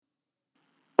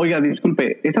Oiga,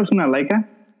 disculpe, ¿esta es una Leica?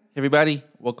 Hey everybody,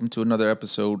 welcome to another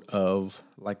episode of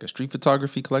Like a Street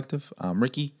Photography Collective. I'm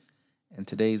Ricky, and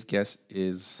today's guest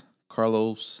is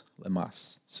Carlos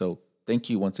Lemas. So thank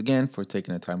you once again for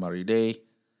taking the time out of your day,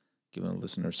 giving a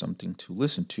listener something to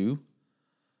listen to.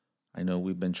 I know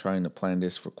we've been trying to plan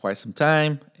this for quite some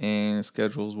time, and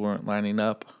schedules weren't lining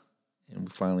up, and we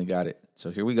finally got it. So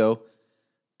here we go.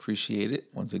 Appreciate it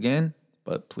once again,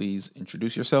 but please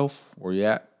introduce yourself, where you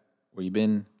at, where you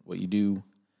been, what you do,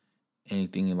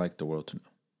 anything you'd like the world to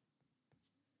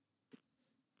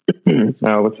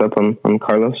know. What's up? I'm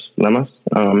Carlos Lemas.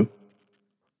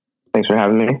 Thanks for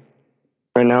having me.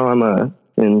 Right now, I'm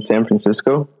in San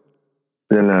Francisco.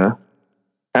 Been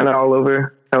kind of all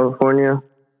over California.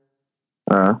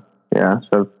 So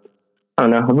I don't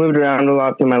know. I've moved around a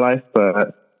lot through my life,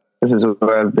 but this is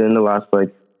where I've been the last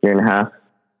year and a half.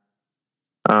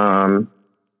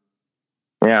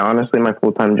 Honestly, my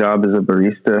full-time job is a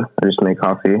barista. I just make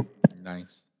coffee.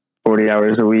 Nice. 40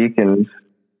 hours a week, and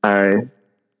I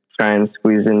try and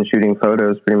squeeze in shooting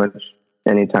photos pretty much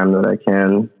any time that I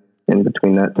can in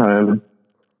between that time.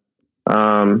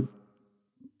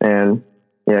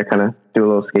 Kind of do a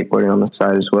little skateboarding on the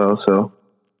side as well. So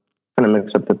kind of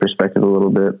mix up the perspective a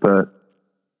little bit, but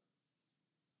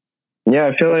yeah,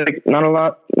 I feel like not a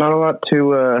lot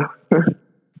to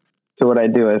to what I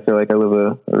do. I feel like I live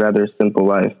a rather simple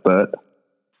life, but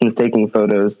since taking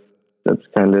photos, that's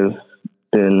kind of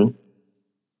been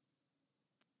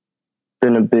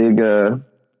a big,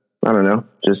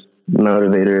 just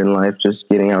motivator in life, just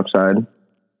getting outside.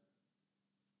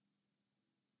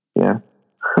 Yeah.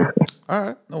 All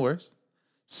right, no worries.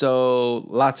 So,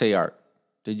 latte art.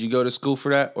 Did you go to school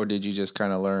for that, or did you just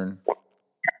kind of learn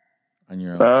on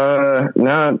your own?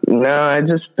 No. I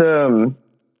just,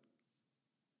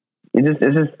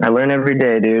 I learn every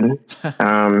day, dude.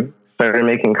 Started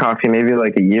making coffee maybe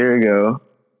a year ago.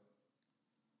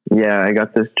 Yeah, I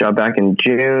got this job back in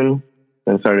June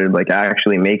and started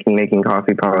actually making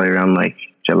coffee probably around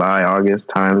July, August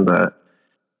time. But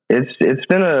it's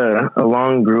been a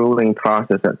long, grueling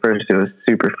process. At first, it was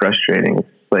super frustrating. It's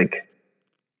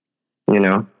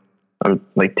I'm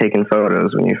taking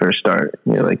photos when you first start.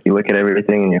 You're you look at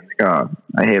everything and you're oh,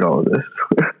 I hate all of this.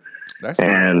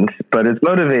 But it's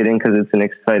motivating because it's an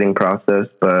exciting process.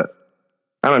 But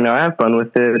I don't know. I have fun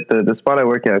with it. The spot I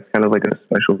work at is kind of like a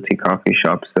specialty coffee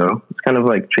shop, so it's kind of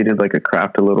treated like a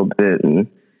craft a little bit, and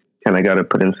kind of got to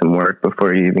put in some work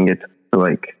before you even get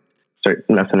to start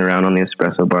messing around on the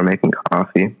espresso bar making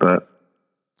coffee. But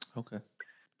okay,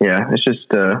 yeah, it's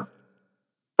just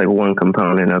one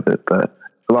component of it, but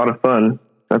it's a lot of fun.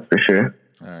 That's for sure.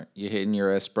 All right, you hitting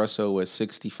your espresso with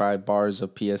 65 bars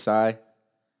of PSI?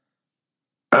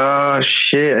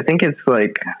 Shit. I think it's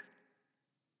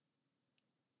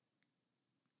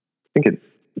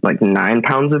 9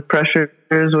 pounds of pressure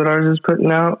is what ours is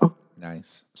putting out.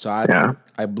 Nice. So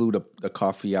I blew the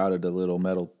coffee out of the little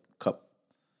metal cup,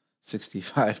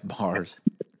 65 bars.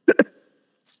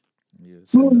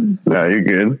 No, you're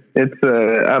good. It's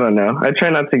I don't know. I try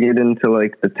not to get into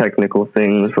the technical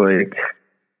things.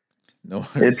 No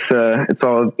worries. It's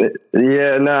all.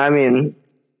 Yeah. No, I mean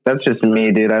that's just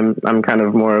me, dude. I'm kind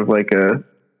of more of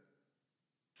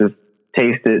just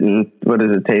taste it and what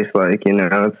does it taste like?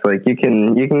 It's you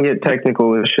can get technical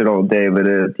with shit all day, but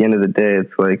at the end of the day,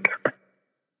 it's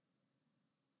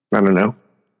I don't know.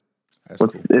 That's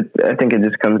cool. I think it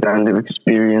just comes down to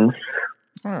experience.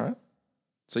 All right.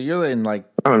 So you're in I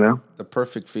don't know, the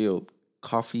perfect field: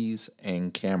 coffees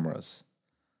and cameras.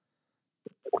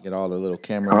 You get all the little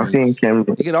camera meets. You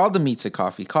get all the meets at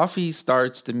coffee. Coffee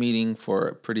starts the meeting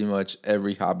for pretty much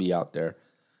every hobby out there.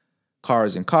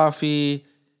 Cars and coffee,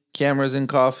 cameras and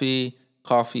coffee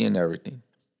and everything.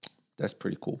 That's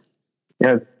pretty cool.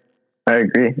 Yeah, I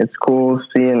agree. It's cool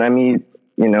seeing. I've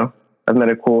met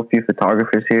a few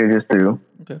photographers here just through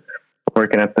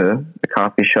working at the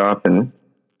coffee shop, and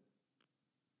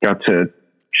got to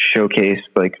showcase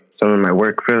some of my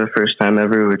work for the first time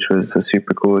ever, which was a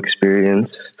super cool experience.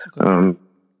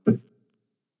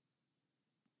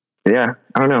 Yeah,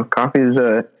 I don't know. Coffee's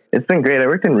it's been great. I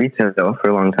worked in retail for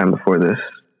a long time before this.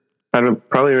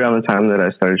 Probably around the time that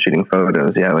I started shooting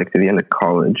photos. Yeah, to the end of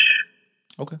college.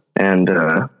 Okay. And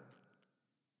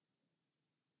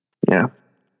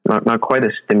not quite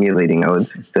as stimulating, I would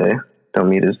say. Don't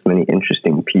meet as many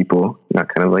interesting people. Not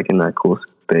kind of in that cool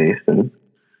space, and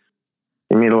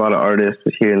you meet a lot of artists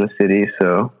here in the city,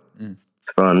 so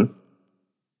it's fun.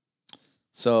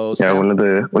 So yeah, one of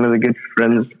the good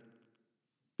friends,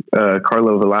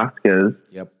 Carlo Velasquez.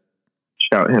 Yep.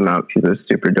 Shout him out. He's a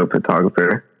super dope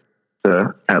photographer.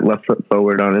 At Left Foot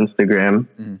Forward on Instagram.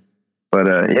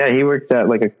 But yeah, he worked at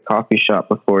like a coffee shop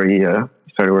before he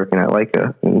started working at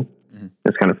Leica, and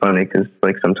it's kind of funny because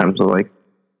like sometimes we'll like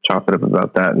chop it up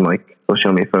about that, and like he'll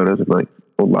show me photos of like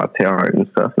old latte art and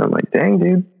stuff, and I'm like, dang,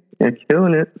 dude, you're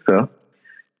killing it. So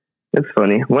it's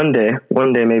funny. One day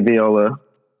maybe I'll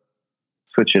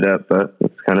switch it up, but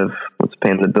it's kind of what's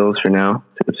paying the bills for now.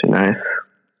 Tips are nice.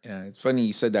 Yeah, it's funny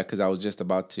you said that because I was just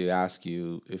about to ask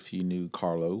you if you knew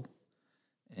Carlo,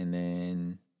 and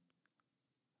then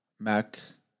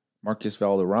Marcus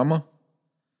Valderrama.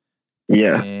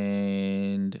 Yeah.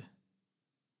 And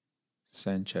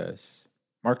Sanchez.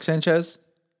 Mark Sanchez?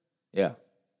 Yeah.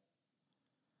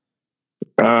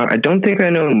 I don't think I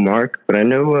know Mark, but I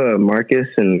know Marcus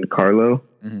and Carlo.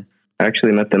 Mm-hmm. I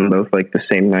actually met them both like the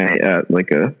same night at like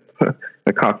a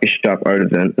coffee shop art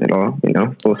event. It all,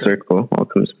 full circle, all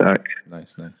comes back.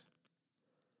 Nice.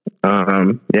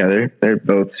 Yeah, they're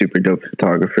both super dope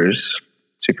photographers,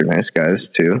 super nice guys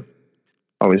too.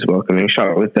 Always welcoming.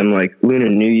 Shot with them like Lunar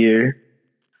New Year.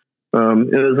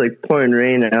 It was like pouring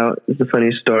rain out. It's a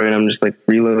funny story, and I'm just like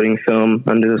reloading film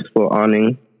under this little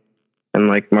awning, and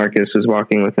like Marcus was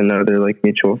walking with another like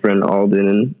mutual friend, Alden,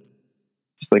 and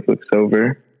just like looks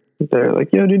over. They're like,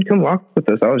 "Yo, dude, come walk with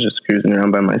us." I was just cruising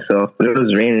around by myself, but it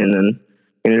was raining, and then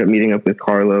ended up meeting up with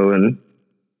Carlo, and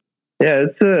yeah,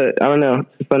 I don't know,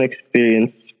 it's a fun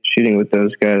experience shooting with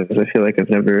those guys. I feel like I've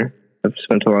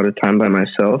spent a lot of time by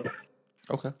myself.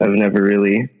 Okay. I've never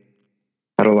really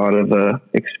had a lot of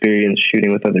experience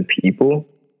shooting with other people,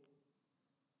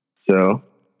 so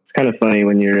it's kind of funny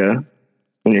when you're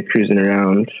cruising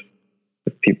around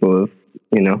with people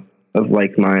of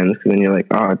like minds, because then you're like,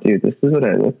 oh, dude, this is what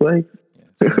I look like.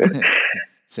 Yeah,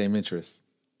 same interest.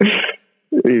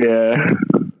 Yeah,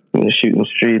 when you're shooting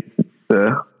streets,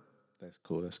 That's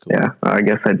cool. Yeah, I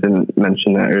guess I didn't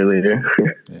mention that earlier.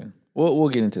 Yeah, we'll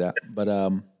get into that. But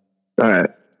all right.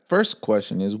 First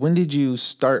question is, when did you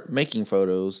start making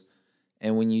photos?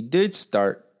 And when you did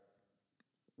start,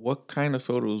 what kind of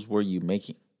photos were you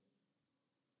making?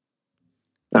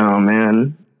 Oh,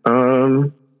 man.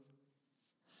 I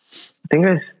think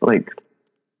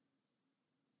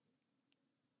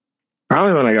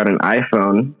probably when I got an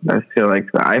iPhone. I feel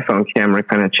like the iPhone camera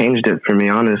kind of changed it for me,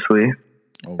 honestly.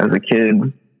 As a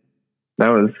kid,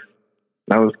 that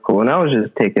was cool. And I was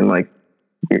just taking like,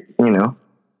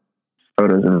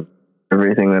 photos of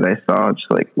everything that I saw, just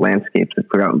like landscapes. I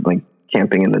forgot like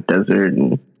camping in the desert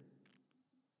and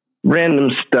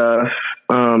random stuff.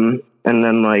 And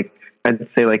then like, I'd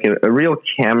say like a real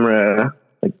camera,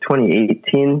 like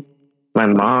 2018, my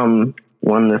mom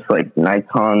won this like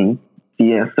Nikon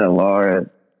DSLR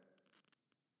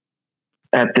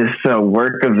at this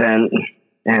work event.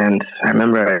 And I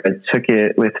remember I took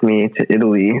it with me to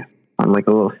Italy on like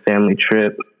a little family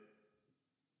trip.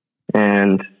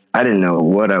 And I didn't know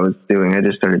what I was doing. I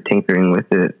just started tinkering with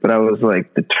it. But I was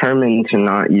like determined to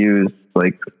not use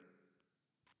like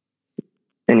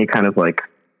any kind of like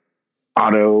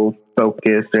auto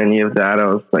focus or any of that. I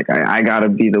was like, I gotta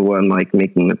be the one like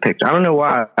making the picture. I don't know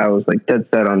why I was like dead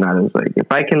set on that. It was like,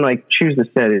 if I can like choose the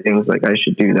settings, like I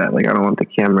should do that. Like I don't want the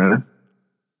camera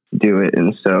to do it.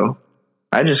 And so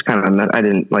I just kind of I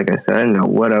didn't know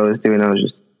what I was doing. I was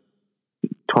just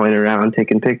toying around,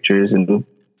 taking pictures, and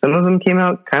some of them came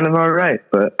out kind of all right,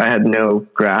 but I had no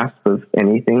grasp of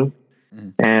anything.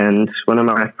 Mm. And one of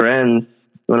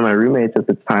my roommates at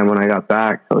the time, when I got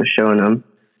back, I was showing him,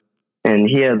 and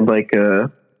he had like I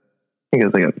think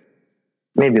it was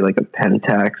maybe like a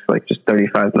Pentax, like just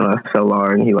 35 mm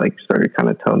SLR, and he like started kind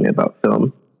of telling me about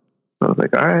film. I was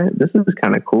like, all right, this is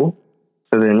kind of cool.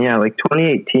 So then, yeah, like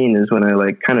 2018 is when I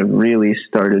like kind of really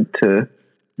started to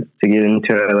get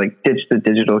into it. I like ditched the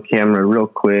digital camera real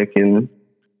quick and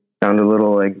found a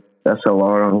little like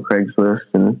SLR on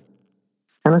Craigslist and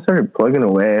kind of started plugging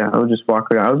away. I would just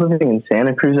walk around. I was living in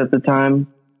Santa Cruz at the time.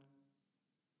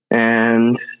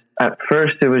 And at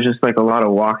first it was just like a lot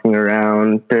of walking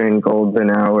around during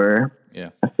golden hour.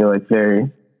 Yeah. I feel like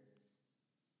very,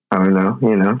 I don't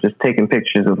know, just taking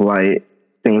pictures of light,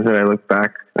 things that I look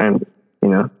back and,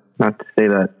 not to say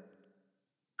that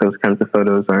those kinds of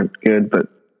photos aren't good, but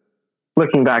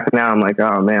looking back now, I'm like,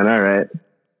 oh man, all right.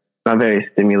 Not very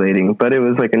stimulating, but it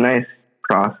was like a nice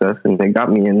process, and it got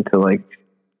me into like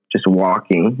just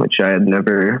walking, which I'd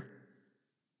never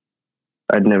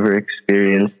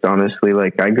experienced, honestly.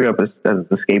 Like I grew up as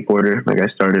a skateboarder. Like I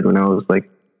started when I was like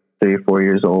 3 or 4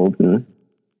 years old, and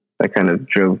that kind of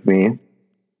drove me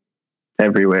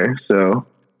everywhere. So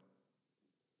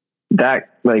that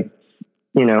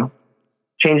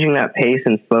changing that pace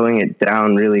and slowing it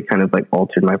down really kind of like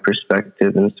altered my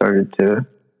perspective and started to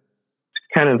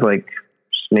kind of like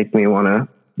just make me want to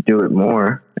do it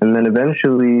more. And then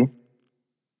eventually,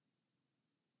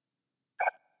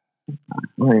 I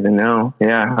don't even know.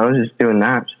 Yeah, I was just doing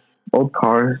that. Just old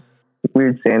cars,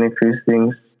 weird Santa Cruz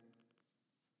things.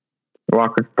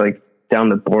 Walk like down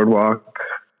the boardwalk.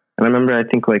 And I remember, I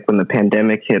think like when the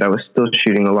pandemic hit, I was still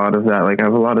shooting a lot of that. Like I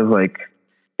have a lot of like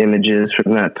images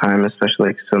from that time, especially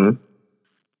like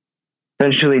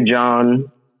eventually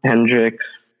John Hendricks,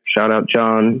 shout out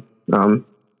John,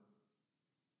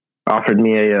 offered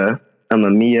me a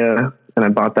Mamiya, and I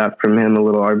bought that from him, a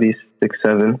little RB67.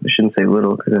 I shouldn't say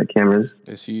little because that camera's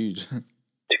it's huge.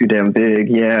 Too damn big.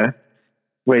 Yeah.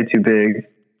 Way too big.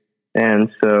 And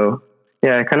so,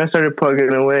 yeah, I kind of started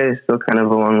plugging away, still kind of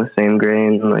along the same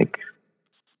grain, like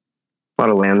a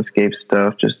lot of landscape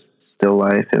stuff, just still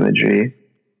life imagery.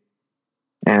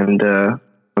 And one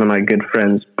of my good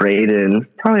friends, Braden,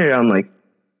 probably around like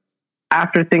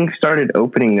after things started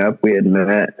opening up, we had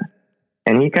met,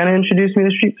 and he kind of introduced me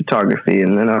to street photography.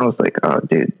 And then I was like, oh,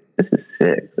 dude, this is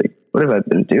sick. Like, what have I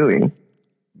been doing?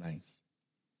 Nice.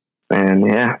 And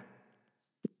yeah,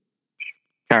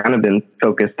 kind of been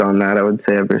focused on that, I would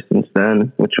say, ever since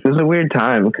then, which was a weird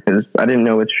time because I didn't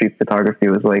know what street photography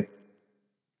was like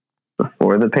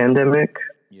before the pandemic.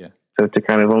 Yeah. So to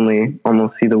kind of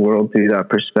almost see the world through that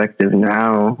perspective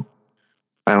now,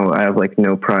 I have like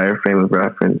no prior frame of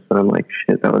reference. So I'm like,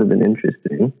 shit, that would have been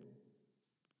interesting.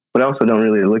 But I also don't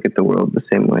really look at the world the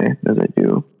same way as I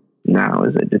do now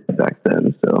as I did back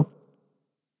then. So.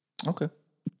 Okay.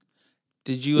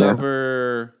 Did you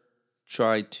ever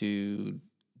try to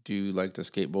do like the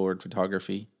skateboard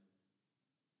photography?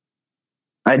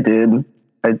 I did.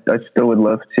 I still would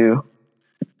love to.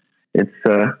 It's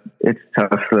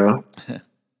tough though.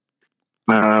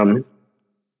 I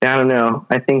don't know.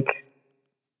 I think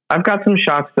I've got some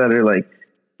shots that are like,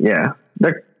 yeah,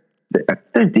 they're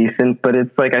decent, but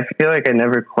it's like I feel like I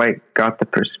never quite got the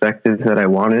perspective that I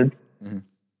wanted. Mm-hmm.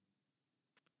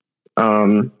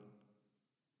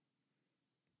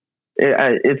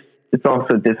 It's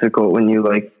also difficult when you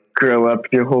like grow up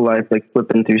your whole life like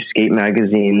flipping through skate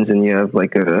magazines and you have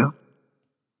like I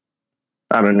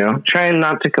don't know, trying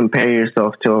not to compare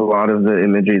yourself to a lot of the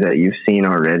imagery that you've seen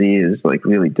already is like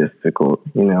really difficult,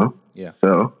 you know? Yeah.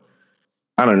 So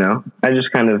I don't know. I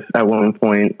just kind of at one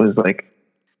point was like,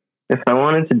 if I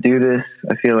wanted to do this,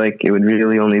 I feel like it would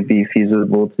really only be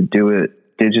feasible to do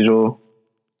it digital.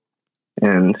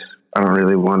 And I don't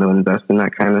really want to invest in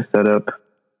that kind of setup.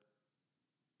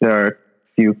 There are a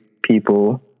few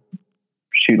people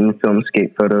shooting film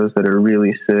skate photos that are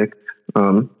really sick. I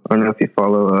don't know if you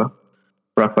follow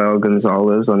Rafael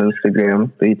Gonzalez on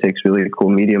Instagram, but he takes really cool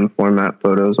medium format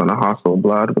photos on a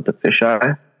Hasselblad with the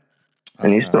fisheye.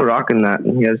 And he's still rocking that.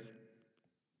 And he has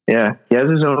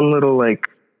his own little like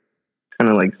kind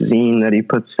of like zine that he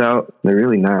puts out. They're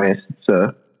really nice.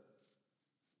 It's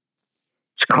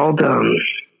called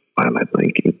why am I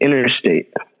blanking?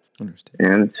 Interstate.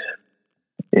 And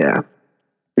yeah,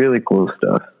 really cool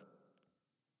stuff.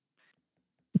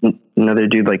 Another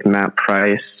dude like Matt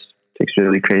Price takes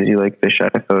really crazy like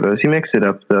fisheye photos. He mixes it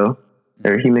up though,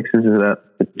 or he mixes it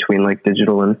up between like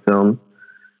digital and film.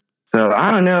 So I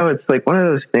don't know. It's like one of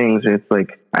those things where it's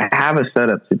like I have a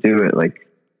setup to do it, like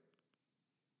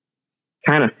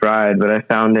kind of fried. But I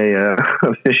found a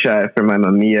fisheye for my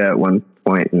Mamiya at one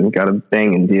point and got a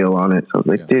banging deal on it. So I was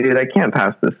like, dude, I can't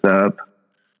pass this up.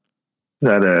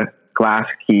 At a Glass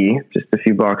Key, just a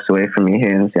few blocks away from me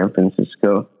here in San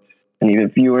Francisco. And even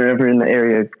if you were ever in the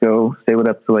area, go say what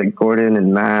up to like Gordon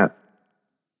and Matt.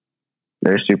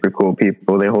 They're super cool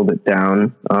people. They hold it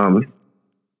down.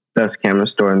 Best camera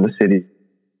store in the city.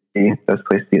 Best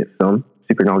place to get film.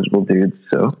 Super knowledgeable dudes.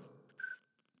 So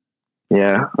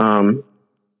yeah.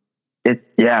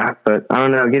 But I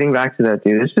don't know. Getting back to that,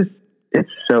 dude,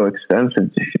 it's so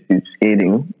expensive to shoot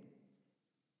skating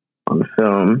on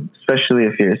film, especially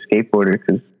if you're a skateboarder,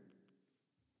 because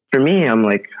for me, I'm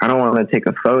like, I don't want to take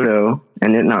a photo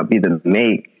and it not be the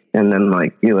make, and then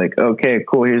like be like, okay,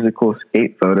 cool, here's a cool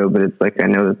skate photo, but it's like I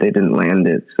know that they didn't land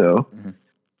it. So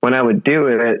when I would do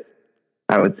it,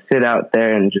 I would sit out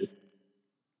there and just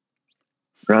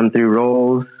run through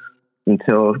rolls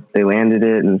until they landed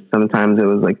it, and sometimes it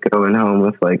was like going home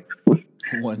with like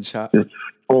one shot, just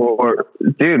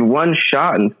one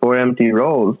shot and 4 empty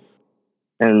rolls.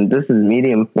 And this is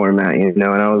medium format, you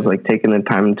know, and I was like taking the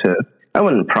time I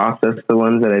wouldn't process the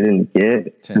ones that I didn't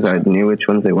get because I knew which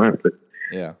ones they weren't.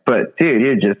 But dude,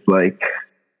 you're just like,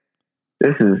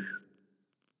 this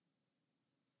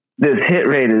hit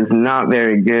rate is not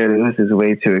very good and this is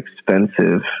way too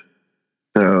expensive.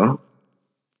 So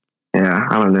yeah,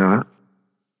 I don't know.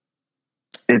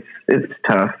 It's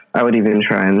tough. I would even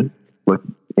try and look,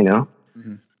 you know,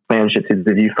 plan shit to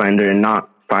the viewfinder and not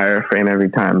fire a frame every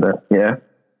time. But yeah.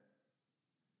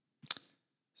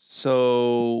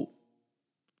 So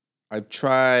I've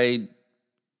tried.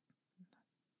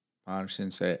 I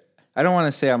shouldn't say it. I don't want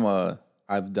to say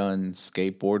I've done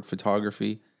skateboard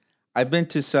photography. I've been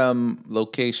to some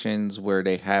locations where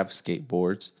they have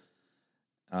skateboards.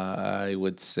 I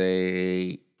would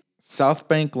say South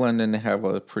Bank, London, they have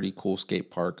a pretty cool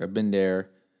skate park. I've been there,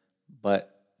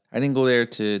 but I didn't go there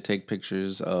to take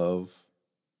pictures of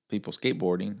people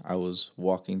skateboarding. I was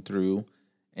walking through,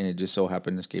 and it just so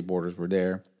happened the skateboarders were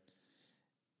there.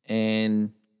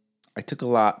 And I took a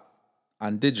lot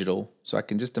on digital, so I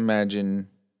can just imagine.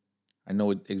 I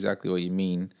know exactly what you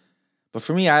mean. But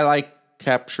for me, I like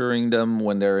capturing them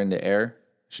when they're in the air.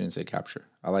 I shouldn't say capture.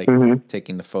 I like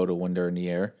taking the photo when they're in the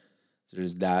air. So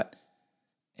there's that.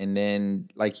 And then,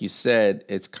 like you said,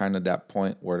 it's kind of that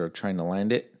point where they're trying to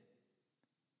land it.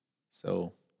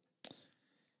 So,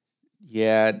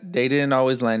 yeah, they didn't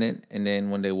always land it. And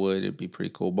then when they would, it'd be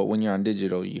pretty cool. But when you're on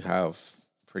digital, you have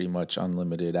pretty much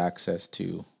unlimited access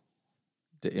to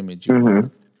the image you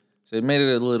want. So it made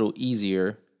it a little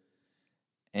easier.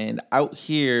 And out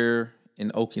here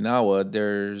in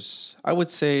Okinawa, I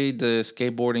would say the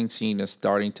skateboarding scene is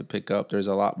starting to pick up. There's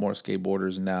a lot more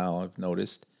skateboarders now, I've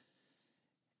noticed.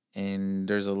 And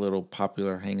there's a little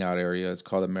popular hangout area. It's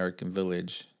called American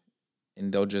Village.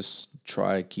 And they'll just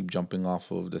keep jumping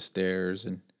off of the stairs,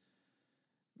 and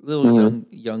little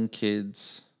young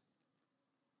kids.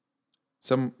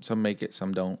 Some make it,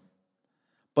 some don't.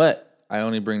 But I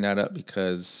only bring that up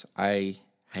because I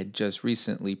had just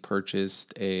recently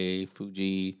purchased a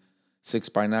Fuji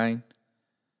 6x9.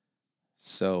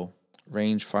 So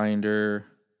rangefinder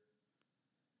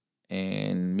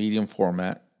and medium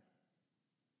format.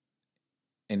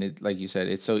 And it, like you said,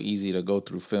 it's so easy to go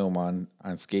through film on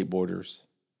skateboarders.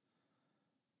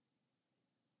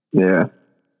 Yeah,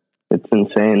 it's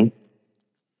insane.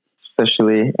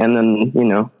 Especially, and then,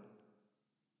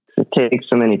 it takes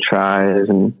so many tries,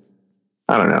 and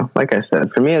I don't know. Like I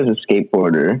said, for me as a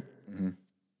skateboarder,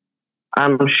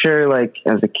 I'm sure, like,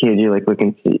 as a kid, you're, like,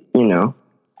 looking to,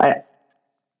 I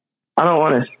don't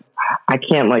want to, I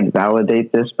can't, like,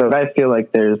 validate this, but I feel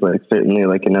like there's, like, certainly,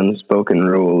 like, an unspoken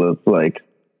rule of, like,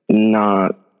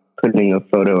 not putting a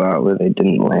photo out where they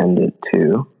didn't land it,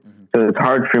 too. So it's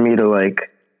hard for me to, like,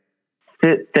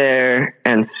 sit there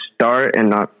and start and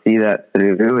not see that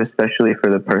through, especially for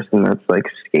the person that's, like,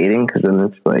 skating, because then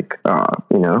it's, like,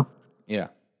 Yeah.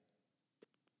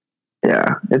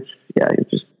 Yeah, you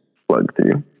just plug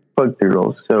through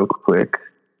rolls so quick.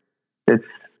 It's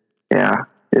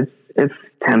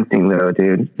tempting though,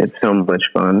 dude. It's so much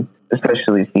fun,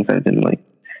 especially since I've been like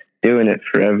doing it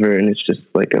forever, and it's just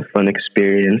like a fun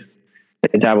experience.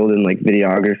 I dabbled in like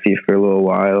videography for a little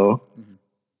while,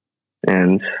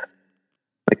 and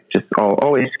like just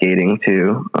always skating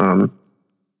too. But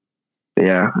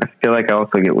yeah, I feel like I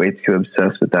also get way too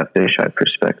obsessed with that fisheye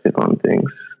perspective on things.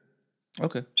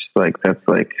 Okay. Just like that's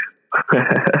like,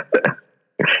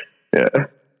 yeah.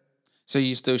 So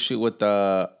you still shoot with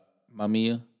the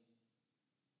Mamiya?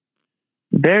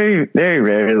 Very, very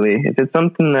rarely. If it's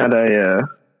something that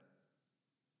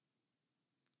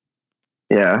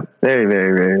very,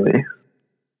 very rarely.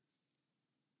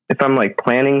 If I'm like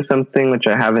planning something, which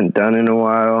I haven't done in a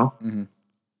while,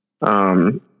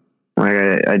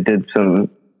 like I did some,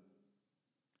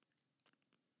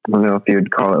 I don't know if you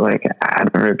would call it like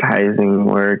advertising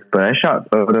work, but I shot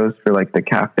photos for like the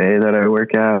cafe that I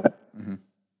work at,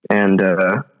 and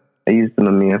I used the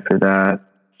Mamiya for that,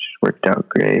 which worked out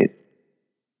great.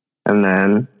 And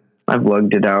then I've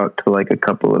lugged it out to like a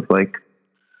couple of like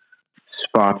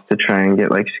spots to try and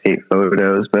get like skate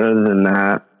photos, but other than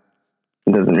that,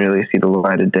 it doesn't really see the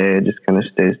light of day. It just kind of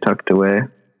stays tucked away.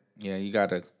 Yeah, you got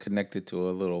to connect it to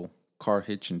a little car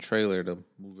hitch and trailer to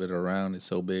move it around. It's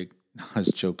so big.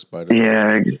 It's jokes, by the way.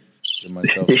 Yeah. Give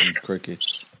myself some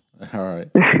crickets. All right.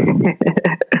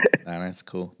 Nah, that's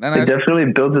cool. It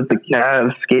definitely builds up the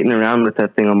calves skating around with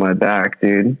that thing on my back,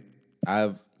 dude.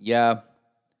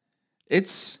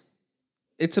 It's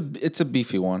a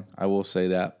beefy one, I will say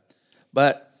that.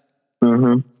 But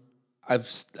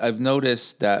I've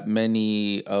noticed that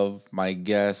many of my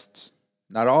guests,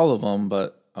 not all of them,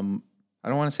 but I don't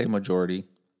want to say majority,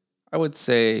 I would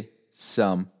say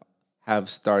some have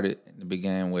started and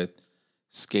began with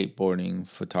skateboarding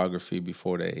photography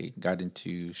before they got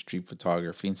into street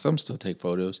photography, and some still take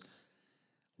photos.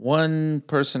 One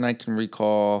person I can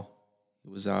recall,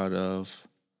 it was out of,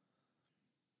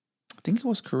 I think it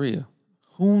was Korea,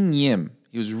 Hoon Yim.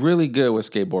 He was really good with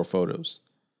skateboard photos.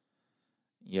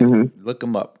 Yeah, look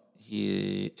him up.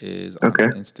 He is on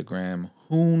Instagram,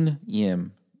 Hoon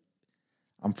Yim,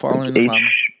 I'm following him.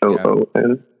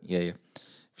 H-O-O-N. Yeah.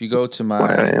 If you go to my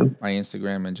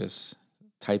Instagram and just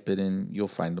type it in, you'll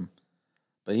find him.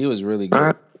 But he was really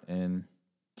good. And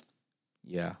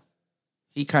yeah,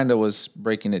 he kind of was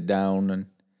breaking it down, and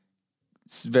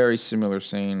it's very similar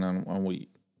saying on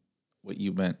what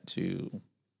you meant to.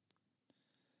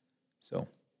 So,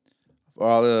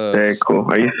 all the very cool.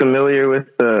 Are you familiar with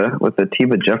the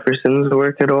Atiba Jefferson's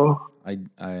work at all? I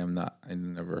am not. I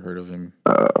never heard of him.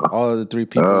 All of the three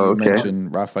people you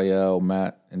mentioned, Raphael,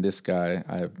 Matt, and this guy,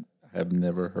 I have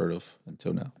never heard of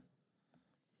until now.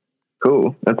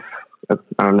 Cool. That's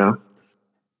I don't know.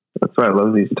 That's why I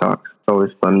love these talks. It's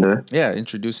always fun to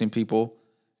introducing people,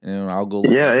 and I'll go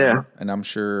look at them. And I'm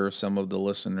sure some of the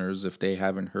listeners, if they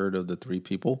haven't heard of the three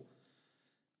people,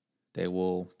 they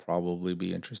will probably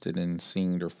be interested in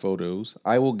seeing their photos.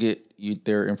 I will get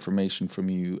their information from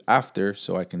you after,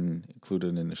 so I can include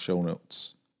it in the show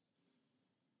notes.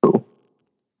 Cool.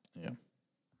 Yeah.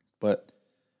 But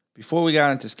before we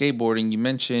got into skateboarding, you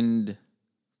mentioned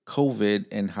COVID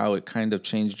and how it kind of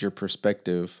changed your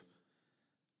perspective.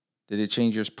 Did it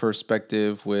change your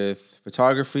perspective with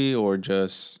photography or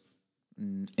just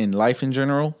in life in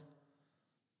general?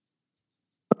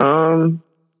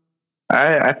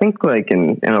 I think like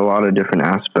in a lot of different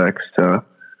aspects.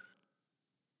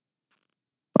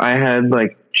 I had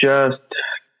like just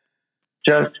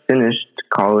finished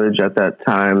college at that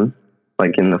time,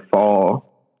 like in the fall.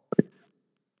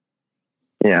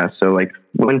 Yeah, so like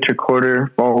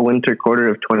fall winter quarter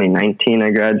of 2019,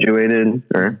 I graduated,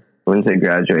 or I wouldn't say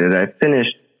graduated. I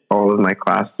finished all of my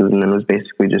classes and then was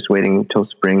basically just waiting until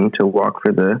spring to walk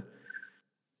for the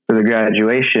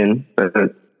graduation. But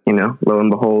lo and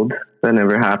behold, that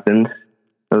never happened.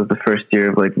 That was the first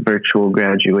year of like virtual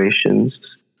graduations.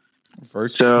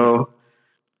 So,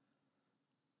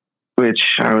 which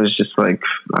I was just like,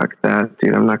 fuck that,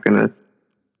 dude. I'm not gonna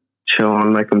chill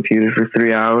on my computer for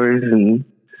 3 hours and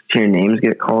hear names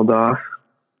get called off.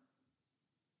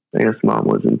 I guess mom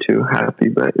wasn't too happy,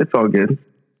 but it's all good.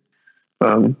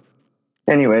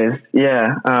 Anyways,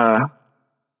 yeah.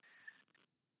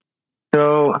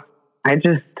 So I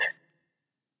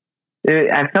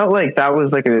felt like that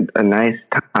was like a nice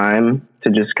time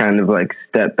to just kind of like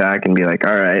step back and be like,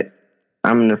 all right,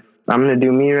 I'm gonna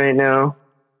do me right now.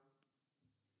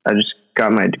 I just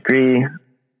got my degree.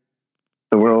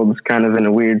 The world's kind of in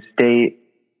a weird state.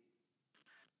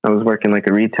 I was working like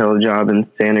a retail job in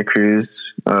Santa Cruz.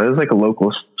 It was like a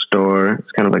local store.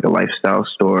 It's kind of like a lifestyle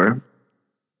store.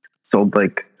 Sold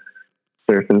like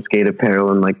surf and skate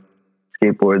apparel and like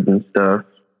skateboards and stuff.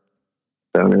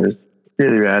 So it was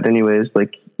really rad. Anyways,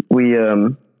 like we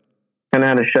kind of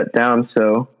had to shut down.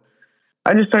 So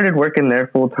I just started working there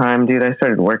full time, dude. I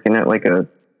started working at like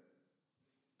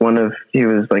he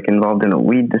was like involved in a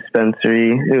weed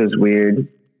dispensary. It was weird.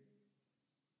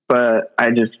 But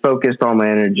I just focused all my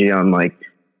energy on like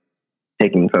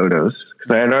taking photos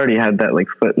because I had already had that like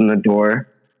foot in the door.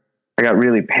 I got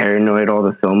really paranoid all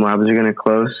the film labs are going to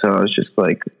close. So I was just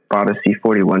like bought a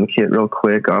C41 kit real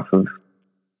quick off of,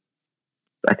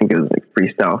 I think it was like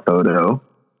Freestyle Photo,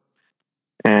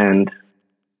 and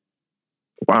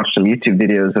watched some YouTube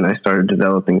videos and I started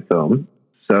developing film.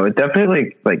 So it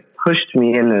definitely like pushed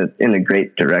me in a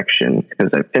great direction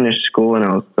because I finished school and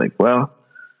I was like, well,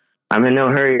 I'm in no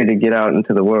hurry to get out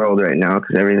into the world right now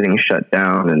because everything's shut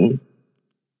down. And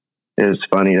it was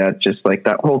funny that just like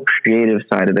that whole creative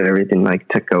side of it, everything like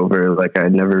took over. Like I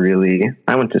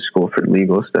went to school for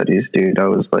legal studies, dude. I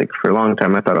was like, for a long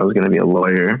time, I thought I was going to be a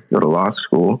lawyer, go to law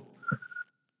school.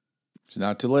 It's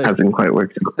not too late. Hasn't quite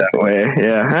worked out that way.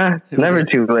 Yeah. Never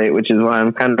too late, which is why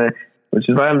I'm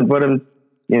doing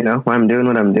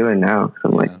what I'm doing now. So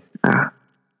I'm like,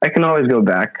 I can always go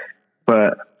back,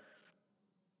 but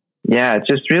yeah, it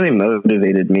just really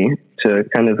motivated me to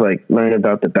kind of like learn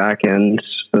about the back ends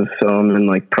of film and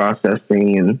like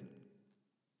processing. And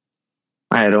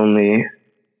I was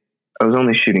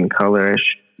only shooting color.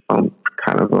 I'll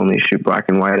kind of only shoot black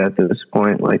and white at this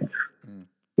point, like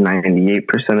 98%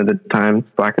 of the time it's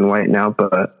black and white now,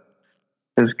 but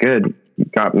it was good.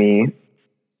 It got me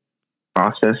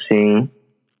processing,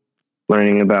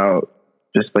 learning about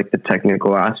just like the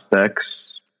technical aspects.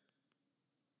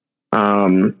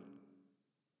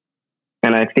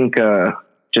 And I think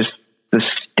just the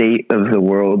state of the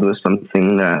world was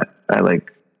something that I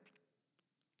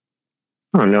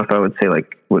don't know if I would say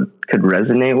like could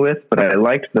resonate with, but I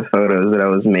liked the photos that I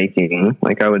was making.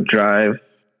 Like I would drive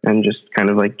and just kind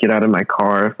of like get out of my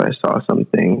car if I saw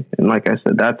something. And like I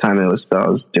said, that time I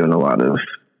was doing a lot of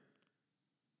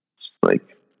like,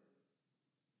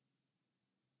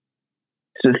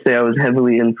 to say I was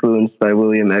heavily influenced by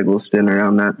William Eggleston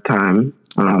around that time.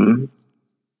 And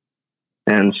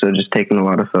so just taking a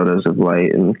lot of photos of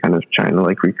light and kind of trying to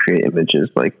like recreate images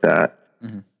like that.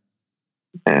 Mm-hmm.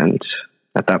 And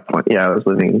at that point, I was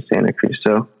living in Santa Cruz.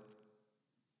 So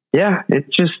yeah, it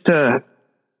just,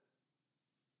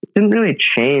 didn't really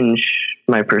change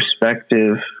my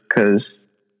perspective because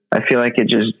I feel like it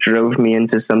just drove me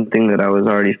into something that I was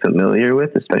already familiar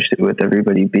with, especially with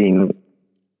everybody being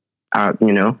out,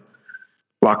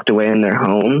 locked away in their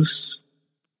homes.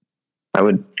 I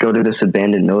would go to this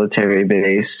abandoned military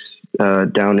base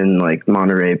down in like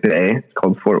Monterey Bay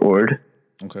called Fort Ord.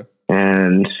 Okay.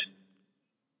 And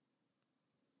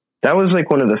that was like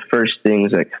one of the first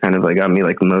things that kind of like got me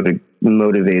like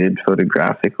motivated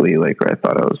photographically, like where I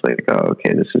thought I was like, oh,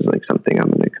 okay, this is like something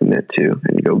I'm going to commit to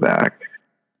and go back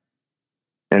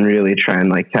and really try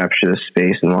and like capture the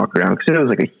space and walk around. Cause it was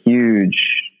like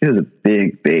it was a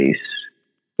big base.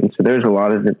 And so there's a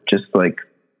lot of it just like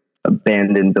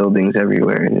abandoned buildings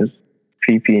everywhere, and it was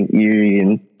creepy and eerie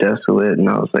and desolate. And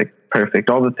I was like, perfect.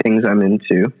 All the things I'm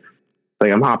into.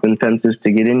 Like I'm hopping fences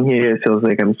to get in here. It feels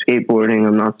like I'm skateboarding.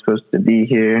 I'm not supposed to be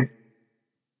here.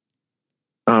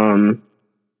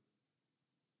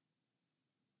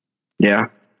 Yeah.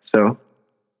 So,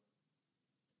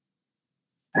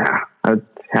 I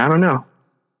don't know.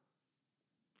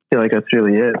 I feel like that's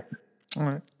really it. All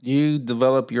right. You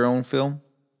develop your own film?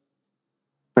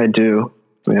 I do.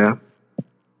 Yeah.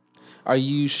 Are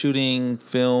you shooting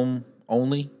film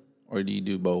only, or do you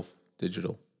do both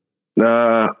digital?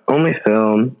 Only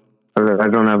film. I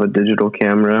don't have a digital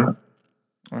camera.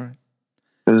 All right.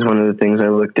 This is one of the things I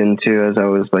looked into as I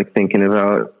was like thinking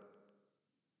about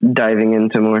diving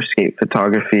into more skate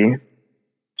photography.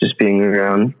 Just being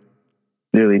around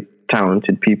really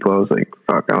talented people, I was like,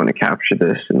 fuck, I want to capture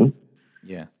this. And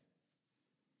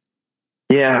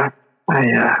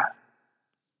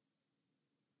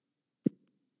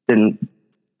I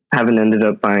haven't ended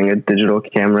up buying a digital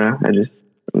camera.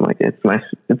 I'm like, it's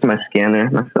my scanner.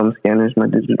 My film scanner is my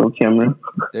digital camera.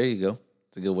 There you go.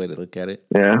 It's a good way to look at it.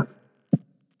 Yeah.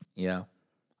 Yeah.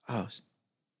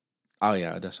 Oh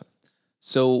yeah. That's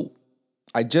so.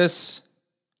 I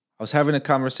was having a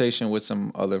conversation with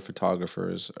some other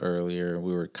photographers earlier.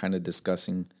 We were kind of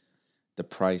discussing the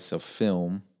price of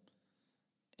film,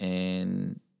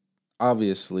 and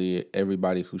obviously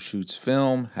everybody who shoots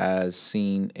film has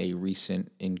seen a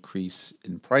recent increase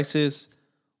in prices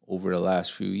over the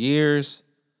last few years,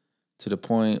 to the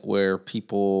point where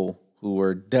people who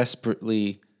were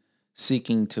desperately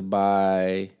seeking to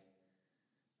buy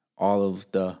all of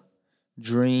the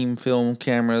dream film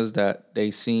cameras that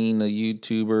they seen a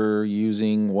YouTuber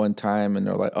using one time, and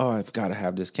they're like, oh, I've got to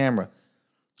have this camera,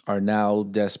 are now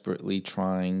desperately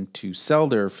trying to sell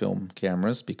their film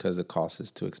cameras because the cost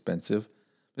is too expensive.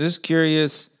 I'm just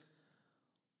curious,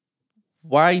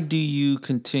 why do you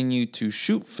continue to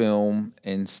shoot film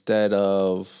instead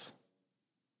of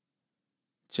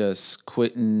just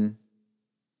quitting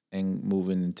and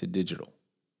moving into digital?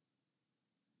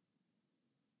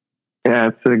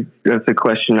 Yeah, that's a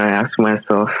question I ask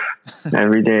myself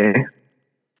every day,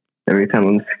 every time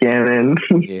I'm scanning.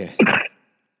 Yeah.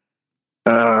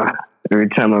 Every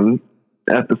time I'm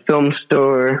at the film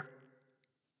store.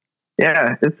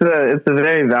 Yeah, it's a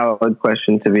very valid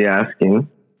question to be asking.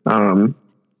 I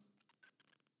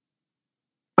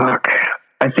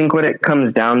think what it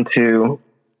comes down to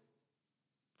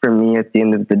for me at the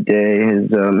end of the day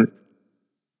is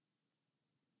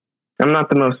I'm not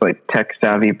the most like tech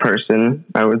savvy person,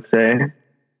 I would say.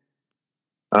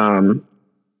 I'm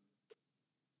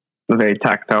a very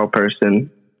tactile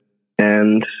person,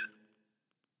 and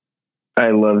I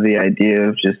love the idea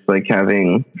of just like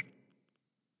having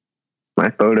my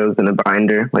photos in a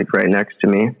binder, like right next to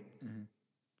me.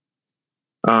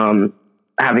 Mm-hmm.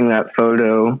 Having that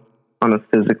photo on a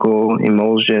physical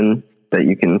emulsion that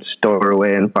you can store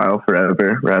away and file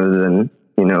forever, rather than,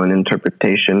 an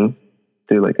interpretation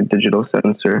through like a digital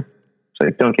sensor. So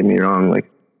like, don't get me wrong, like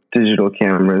digital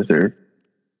cameras are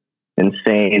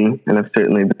insane. And I've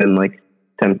certainly been like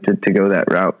tempted to go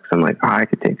that route. Cause I'm like, I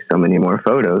could take so many more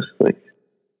photos. Like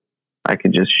I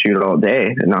could just shoot all day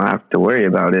and not have to worry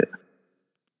about it.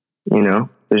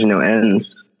 There's no ends.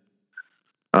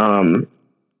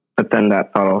 But then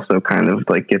that thought also kind of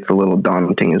like gets a little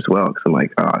daunting as well. Cause I'm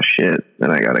like, oh shit.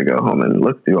 Then I got to go home and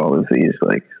look through all of these.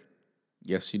 Like,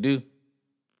 yes, you do.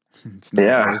 It's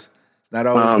not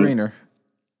always greener.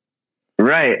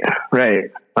 Right.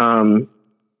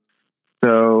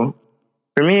 So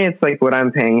for me, it's like what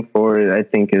I'm paying for, I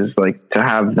think, is like to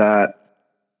have that.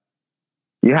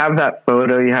 You have that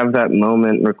photo, you have that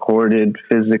moment recorded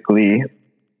physically,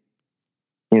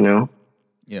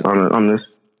 on this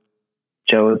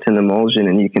gelatin emulsion,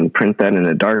 and you can print that in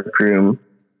a dark room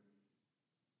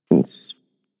and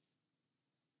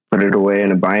put it away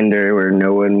in a binder where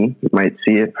no one might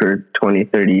see it for 20,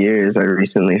 30 years. I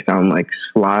recently found like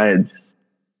slides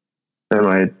that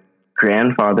my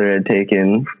grandfather had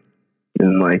taken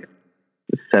in like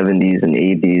the 70s and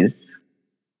 80s.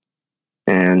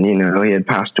 And, you know, he had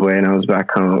passed away, and I was back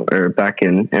home, or back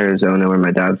in Arizona where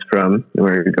my dad's from. And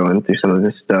we were going through some of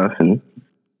this stuff, and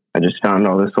I just found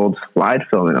all this old slide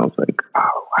film, and I was like,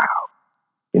 oh, wow.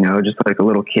 You know, just like a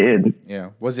little kid.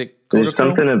 Yeah. Was it Kodachrome? There's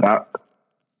something about...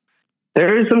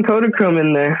 There is some Kodachrome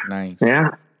in there. Nice.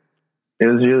 Yeah. It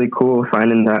was really cool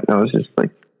finding that, and I was just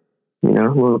like, you know,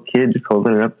 a little kid just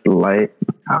holding it up to the light.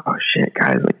 Oh, shit,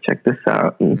 guys, like, check this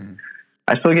out. And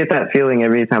I still get that feeling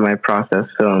every time I process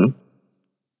film.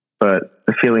 But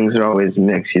the feelings are always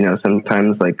mixed, you know.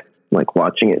 Sometimes, like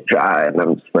watching it dry, and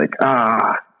I'm just like,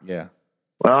 yeah.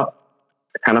 Well,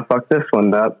 I kind of fucked this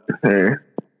one up. Or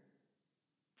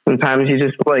sometimes you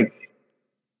just like,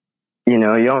 you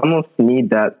know, you almost need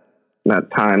that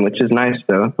time, which is nice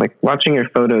though. Like watching your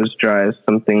photos dry is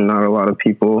something not a lot of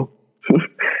people,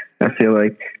 I feel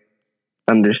like,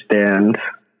 understand.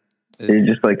 You're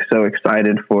just like so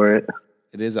excited for it.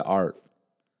 It is an art.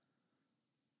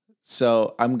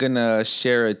 So I'm going to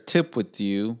share a tip with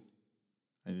you.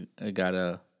 I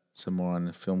got some more on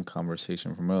the film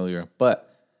conversation from earlier.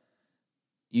 But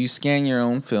you scan your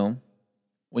own film.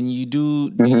 When you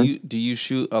do you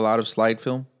shoot a lot of slide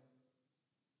film?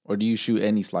 Or do you shoot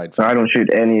any slide film? I don't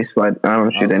shoot any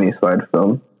slide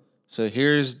film. So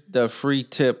here's the free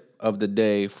tip of the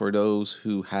day for those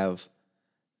who have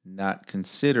not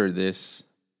considered this.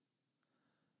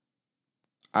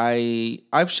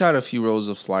 I've shot a few rolls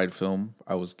of slide film.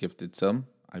 I was gifted some.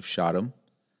 I've shot them.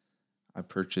 I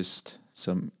purchased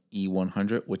some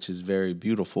E100, which is very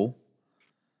beautiful.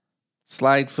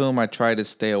 Slide film I try to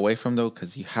stay away from though,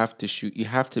 because you have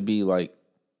to be like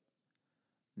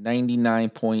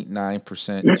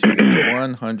 99.9% to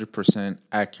 100%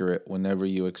 accurate whenever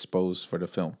you expose for the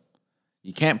film.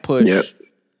 You can't push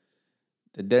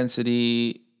the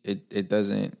density.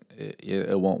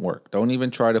 It won't work. Don't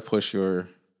even try to push your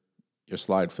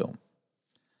slide film.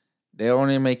 They're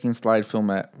only making slide film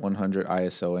at 100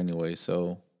 ISO anyway,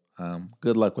 so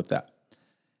good luck with that.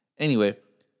 Anyway,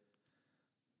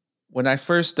 when I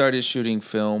first started shooting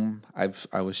film,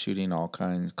 I was shooting all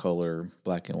kinds, color,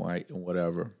 black and white, and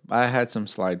whatever. I had some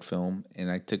slide film,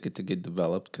 and I took it to get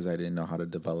developed because I didn't know how to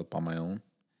develop on my own.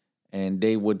 And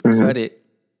they would cut it,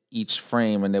 each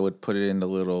frame, and they would put it in the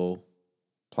little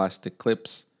plastic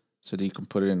clips so that you can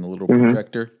put it in a little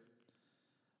projector.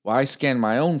 Well, I scanned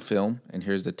my own film, and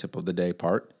here's the tip of the day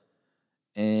part.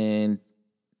 And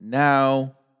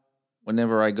now,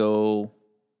 whenever I go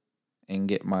and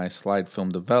get my slide film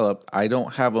developed, I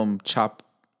don't have them chop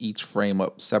each frame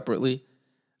up separately.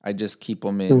 I just keep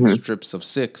them in strips of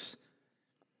 6.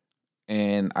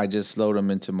 And I just load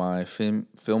them into my film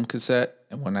cassette.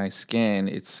 And when I scan,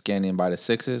 it's scanning by the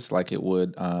 6s like it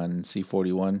would on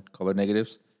C41 color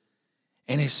negatives.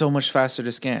 And it's so much faster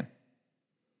to scan.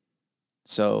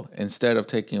 So instead of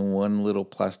taking one little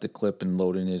plastic clip and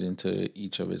loading it into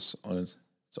each of its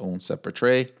own separate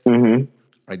tray,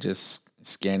 I just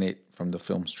scan it from the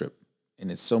film strip. And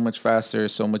it's so much faster,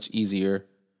 so much easier.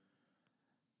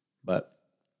 But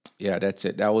yeah, that's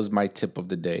it. That was my tip of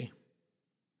the day.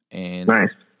 And nice.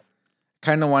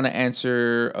 Kind of want to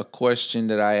answer a question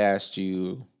that I asked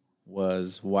you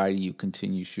was, why do you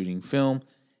continue shooting film?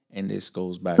 And this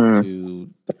goes back to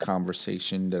the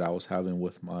conversation that I was having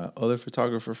with my other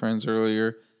photographer friends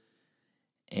earlier.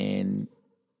 And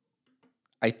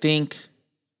I think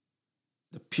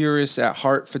the purist at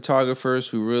heart photographers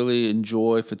who really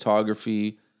enjoy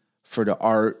photography for the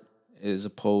art, as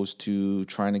opposed to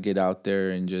trying to get out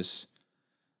there and just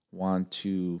want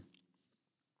to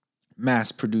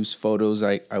mass produce photos,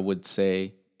 I would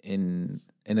say, in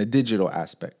a digital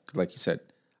aspect. Like you said,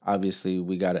 obviously,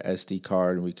 we got an SD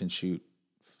card and we can shoot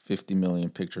 50 million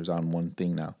pictures on one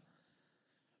thing now.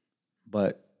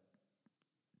 But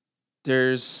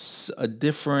there's a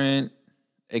different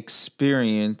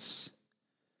experience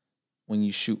when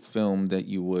you shoot film that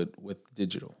you would with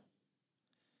digital.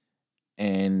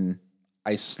 And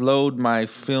I slowed my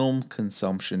film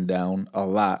consumption down a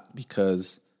lot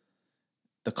because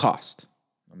the cost.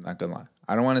 I'm not going to lie.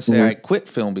 I don't want to say I quit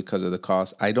film because of the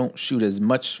cost. I don't shoot as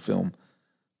much film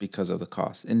because of the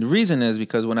cost. And the reason is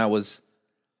because when I was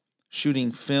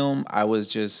shooting film, I was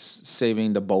just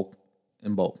saving the bulk,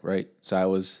 right? So I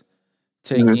was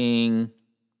taking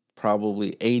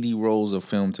probably 80 rolls of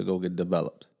film to go get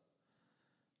developed.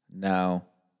 Now,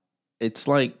 it's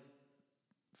like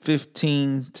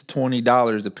 $15 to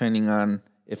 $20 depending on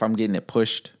if I'm getting it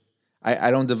pushed.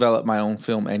 I don't develop my own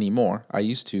film anymore. I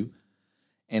used to.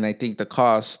 And I think the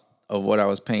cost of what I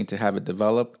was paying to have it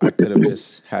developed, I could have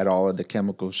just had all of the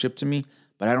chemicals shipped to me,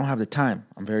 but I don't have the time.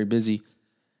 I'm very busy.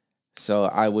 So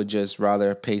I would just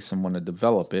rather pay someone to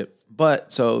develop it.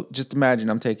 But so just imagine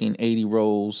I'm taking 80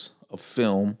 rolls of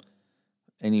film,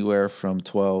 anywhere from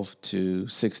 $12 to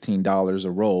 $16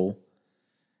 a roll.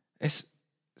 It's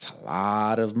a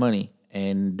lot of money.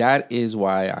 And that is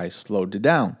why I slowed it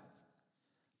down.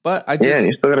 But I just... Yeah, and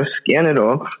you still got to scan it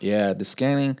all. Yeah, the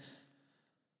scanning.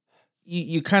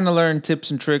 You kind of learn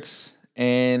tips and tricks.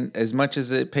 And as much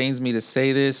as it pains me to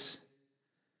say this,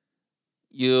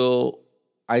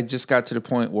 I just got to the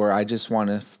point where I just want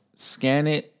to scan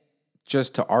it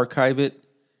just to archive it.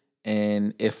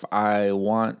 And if I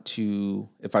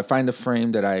find a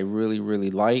frame that I really, really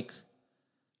like,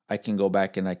 I can go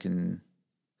back and I can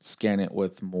scan it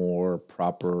with more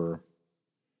proper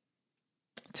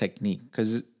technique.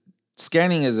 Because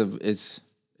scanning is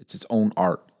its own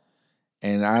art.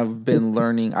 And I've been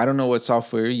learning, I don't know what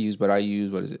software you use, but I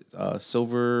use,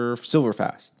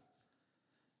 Silverfast.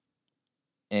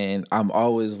 And I'm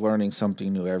always learning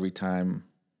something new every time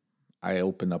I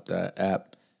open up that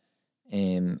app.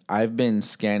 And I've been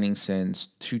scanning since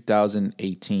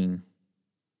 2018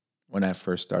 when I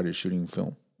first started shooting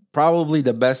film. Probably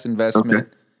the best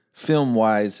investment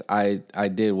film-wise I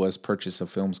did was purchase a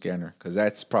film scanner, because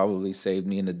that's probably saved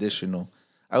me an additional,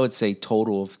 I would say,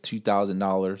 total of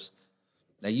 $2,000.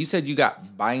 Now, you said you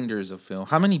got binders of film.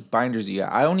 How many binders do you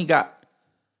got? I only got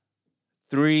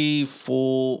 3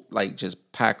 full, like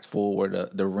just packed full, where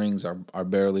the rings are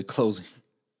barely closing.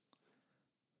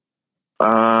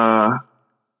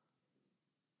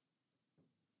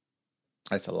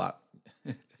 That's a lot.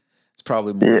 It's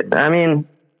probably more. Yeah, I mean,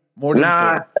 more than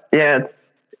 4. Yeah,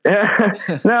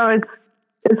 no,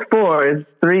 it's 4. It's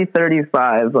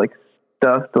 335, like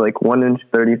stuffed, like 1-inch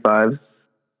 35s,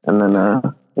 and then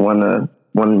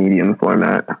one medium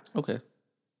format. Okay.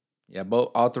 Yeah,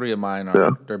 all 3 of mine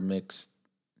they're mixed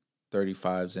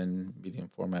 35s and medium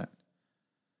format.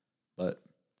 But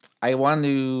I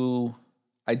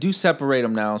do separate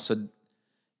them now, so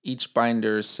each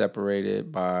binder is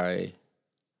separated by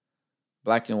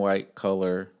black and white,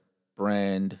 color,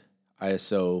 brand,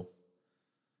 ISO,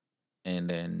 and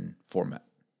then format.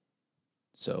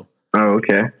 So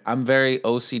okay. I'm very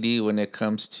OCD when it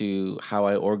comes to how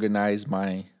I organize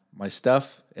my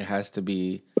stuff. It has to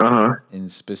be in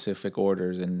specific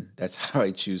orders, and that's how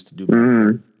I choose to do my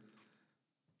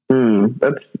film.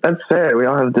 That's fair. We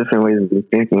all have different ways of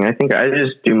thinking. I think I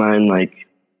just do mine like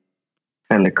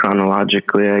kind of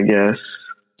chronologically, I guess.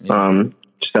 Yeah.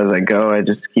 Just as I go, I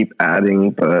just keep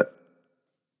adding, but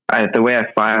the way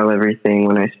I file everything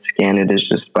when I scan it is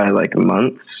just by like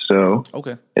months. So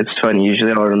it's funny.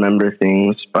 Usually I'll remember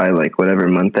things by like whatever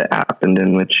month it happened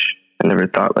in, which I never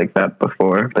thought like that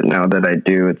before. But now that I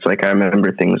do, it's like I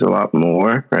remember things a lot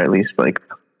more, or at least like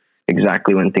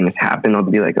exactly when things happen. I'll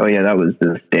be like, oh yeah, that was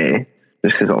this day.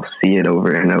 Just because I'll see it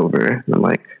over and over. And I'm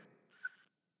like,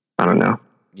 I don't know.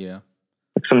 Yeah.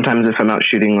 Sometimes if I'm out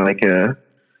shooting like a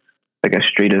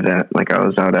street event, like I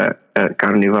was out at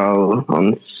Carnival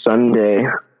on Sunday,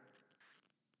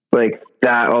 like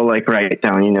that, I'll like write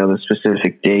down, the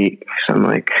specific date. So I'm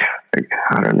like,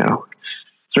 I don't know.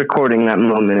 It's recording that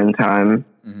moment in time.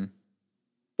 Mm-hmm.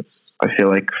 I feel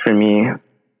like for me, at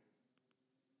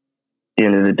the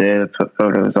end of the day, that's what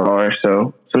photos are.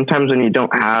 So sometimes when you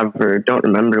don't have or don't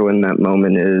remember when that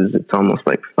moment is, it's almost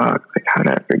like, fuck, like how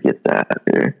did I forget that?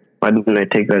 Or why didn't I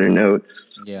take better notes?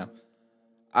 Yeah.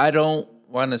 I don't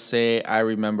want to say I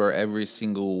remember every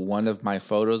single one of my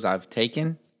photos I've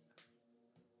taken,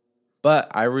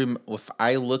 but if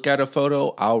I look at a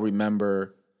photo, I'll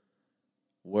remember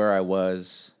where I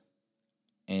was,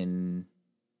 and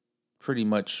pretty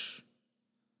much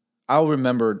I'll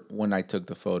remember when I took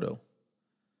the photo.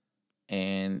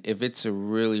 And if it's a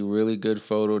really, really good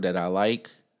photo that I like,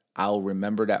 I'll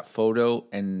remember that photo,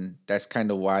 and that's kind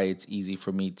of why it's easy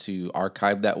for me to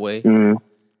archive that way.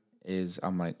 Is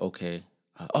I'm like, okay,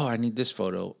 I need this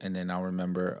photo, and then I'll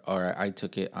remember, all right, I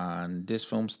took it on this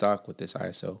film stock with this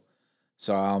ISO.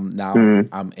 So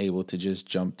I'm able to just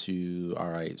jump to, all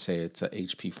right, say it's a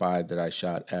HP5 that I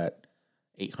shot at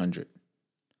 800.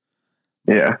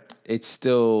 Yeah. It's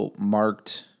still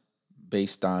marked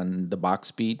based on the box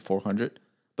speed, 400,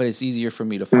 but it's easier for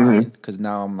me to find, because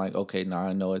now I'm like, okay, now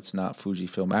I know it's not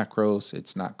Fujifilm Acros,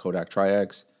 it's not Kodak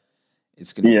Tri-X.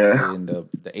 It's going to be in the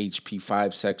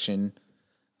HP5 section.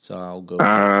 So I'll go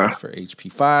for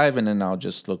HP5, and then I'll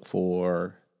just look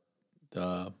for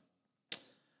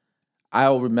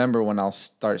I'll remember when I'll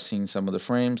start seeing some of the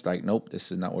frames, like, nope,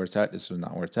 this is not where it's at. This is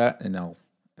not where it's at. And now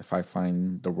if I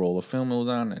find the roll of film it was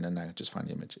on, and then I just find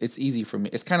the image. It's easy for me.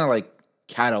 It's kind of like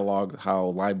catalog how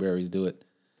libraries do it.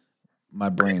 My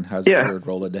brain has a weird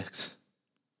Rolodex.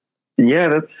 Yeah,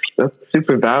 that's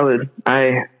super valid.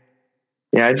 I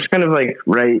just kind of like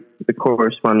write the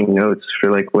corresponding notes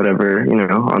for like whatever,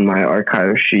 on my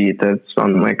archive sheet that's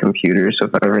on my computer. So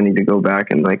if I ever need to go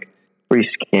back and like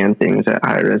rescan things at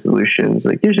high resolutions,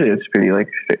 like usually it's pretty like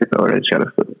straightforward. I just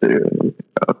gotta flip through and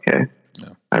okay,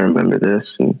 I remember this.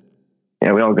 And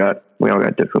yeah, we all got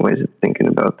different ways of thinking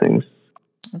about things.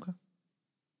 Okay.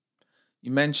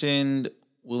 You mentioned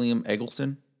William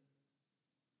Eggleston.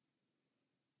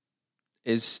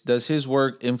 Does his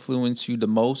work influence you the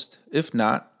most? If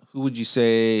not, who would you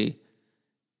say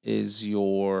is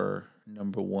your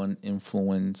number one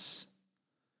influential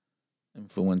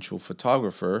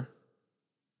photographer?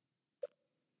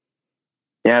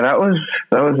 Yeah, that was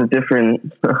a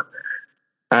different.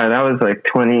 That was like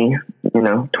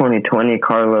 2020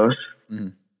 Carlos.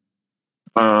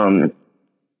 Mm-hmm.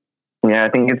 Yeah, I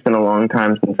think it's been a long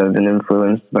time since I've been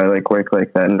influenced by like work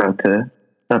like that.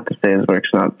 Not to say his work's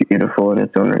not beautiful in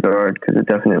its own regard, because it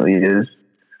definitely is.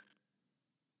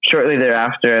 Shortly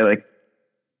thereafter, I like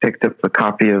picked up a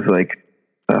copy of like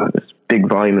this big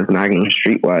volume of Magnum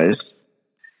Streetwise,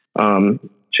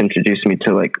 which introduced me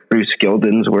to like Bruce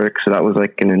Gilden's work. So that was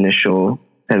like an initial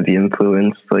heavy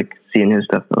influence. Like seeing his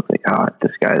stuff, I was like, oh,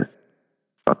 this guy's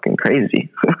fucking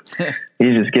crazy.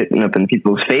 He's just getting up in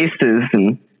people's faces,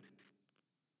 and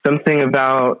something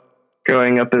about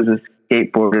growing up as a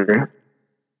skateboarder,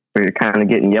 where you're kind of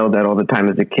getting yelled at all the time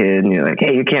as a kid, and you're like,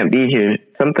 hey, you can't be here.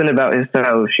 Something about his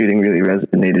style of shooting really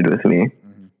resonated with me.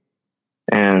 Mm-hmm.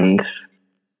 And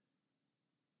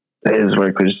his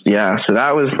work was, so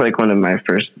that was like one of my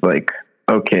first, like,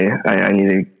 okay, I need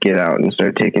to get out and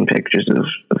start taking pictures of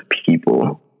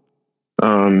people.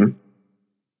 And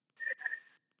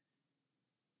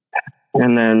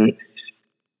then,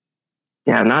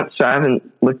 I haven't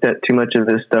looked at too much of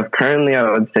this stuff. Currently, I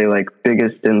would say like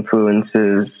biggest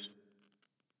influences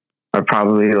are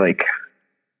probably like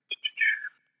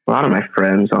a lot of my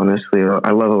friends, honestly.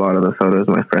 I love a lot of the photos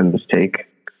my friends take.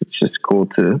 It's just cool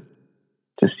to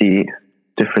see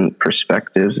different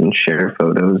perspectives and share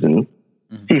photos and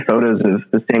see photos of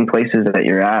the same places that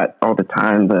you're at all the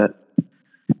time, but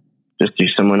just through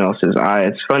someone else's eye.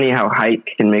 It's funny how height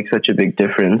can make such a big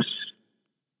difference.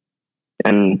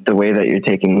 And the way that you're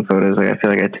taking photos, like I feel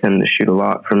like I tend to shoot a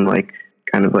lot from like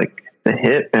kind of like the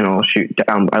hip, and I'll shoot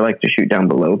down. I like to shoot down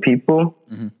below people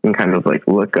and kind of like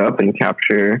look up and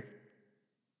capture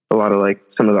a lot of like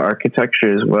some of the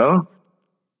architecture as well.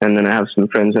 And then I have some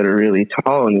friends that are really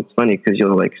tall, and it's funny because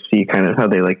you'll like see kind of how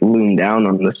they like loom down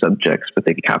on the subjects, but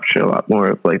they capture a lot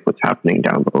more of like what's happening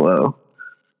down below.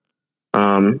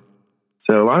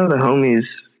 So a lot of the homies,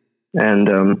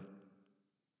 and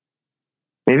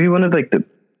maybe one of like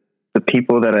the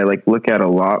people that I like look at a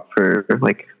lot for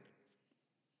like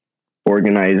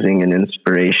organizing and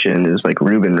inspiration is like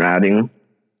Ruben Radding.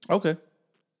 Okay.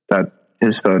 That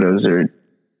his photos are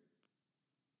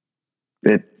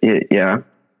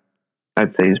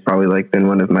I'd say he's probably like been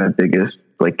one of my biggest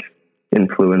like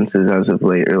influences as of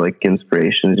late, or like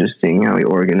inspirations, just seeing how he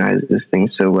organizes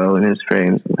things so well in his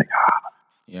frames. I'm like,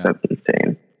 that's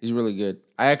insane. He's really good.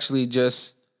 I actually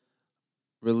just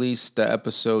released the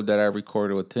episode that I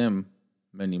recorded with him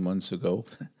many months ago.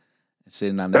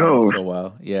 Sitting on that one for a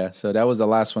while. Yeah, so that was the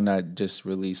last one I just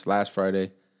released last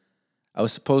Friday. I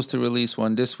was supposed to release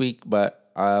one this week,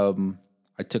 but I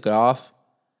took it off.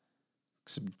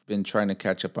 I've been trying to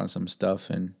catch up on some stuff,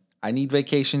 and I need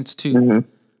vacations too. Mm-hmm.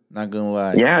 Not gonna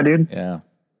lie. Yeah, dude. Yeah,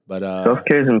 but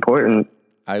self-care is important.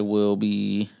 I will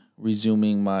be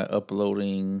resuming my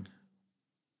uploading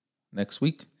next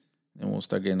week, and we'll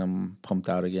start getting them pumped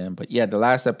out again. But yeah, the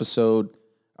last episode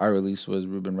I released was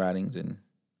Ruben Raddings, and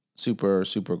super,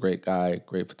 super great guy,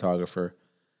 great photographer.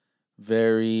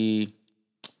 Very,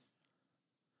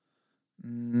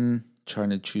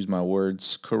 trying to choose my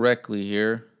words correctly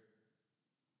here.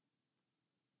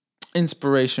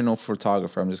 Inspirational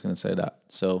photographer, I'm just going to say that.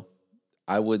 So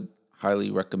I would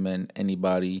highly recommend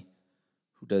anybody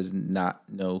who does not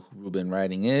know who Ruben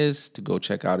Radding is to go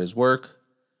check out his work,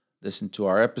 listen to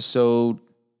our episode,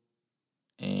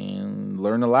 and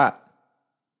learn a lot.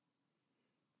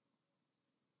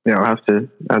 Yeah, I'll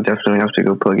definitely have to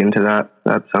go plug into that.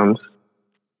 That sounds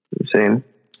insane.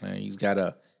 He's got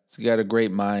a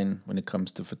great mind when it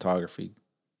comes to photography.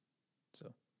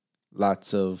 So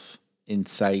lots of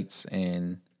insights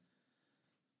and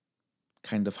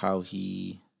kind of how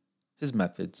his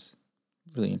methods,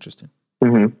 really interesting.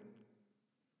 Mm-hmm.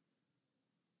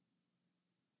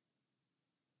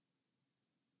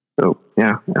 So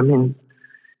yeah, I mean,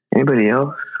 anybody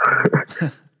else?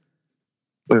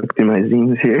 Look through my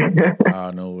zines here.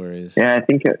 No worries. Yeah, I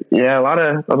think a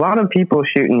lot of people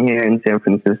shooting here in San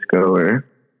Francisco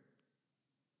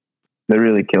they're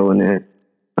really killing it.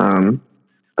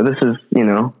 But this is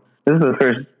the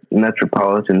first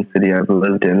metropolitan city I've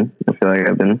lived in. I feel like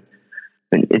I've been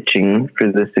itching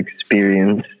for this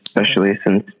experience, especially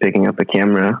since picking up a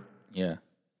camera. Yeah.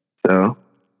 So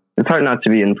it's hard not to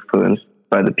be influenced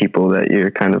by the people that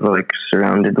you're kind of like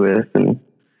surrounded with, and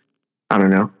I don't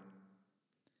know.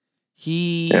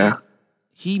 He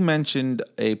mentioned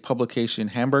a publication,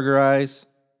 Hamburger Eyes,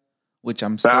 which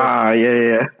I'm still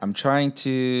I'm trying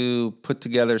to put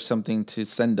together something to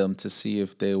send them to see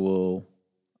if they will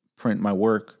print my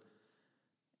work.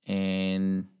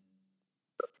 And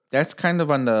that's kind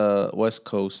of on the West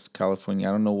Coast, California.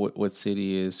 I don't know what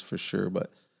city is for sure,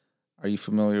 but are you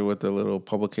familiar with the little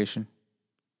publication?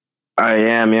 I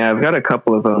am, yeah. I've got a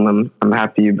couple of them. I'm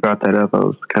happy you brought that up. I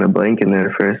was kind of blanking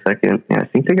there for a second. Yeah, I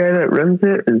think the guy that runs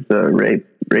it is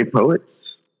Ray Poets.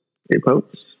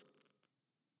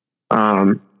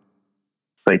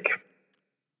 Like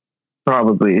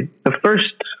probably the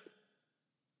first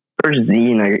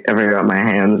zine I ever got my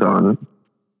hands on.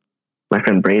 My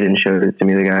friend Braden showed it to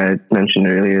me. The guy I mentioned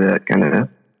earlier that kind of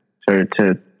started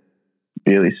to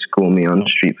really school me on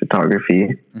street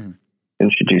photography,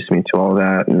 introduced me to all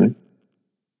that, and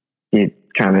he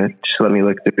kind of just let me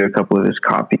look through a couple of his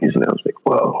copies, and I was like,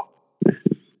 "Whoa,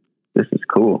 this is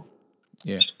cool."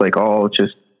 Yeah, just like all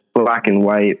just black and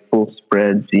white, full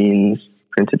spread zines,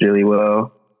 printed really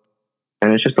well,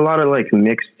 and it's just a lot of like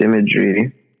mixed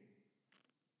imagery.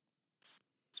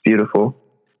 It's beautiful.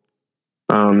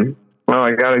 Well,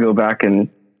 I got to go back, and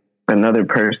another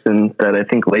person that I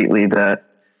think lately that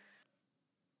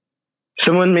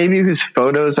someone maybe whose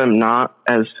photos I'm not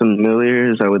as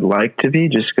familiar as I would like to be,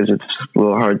 just because it's a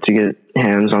little hard to get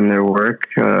hands on their work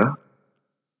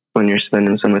when you're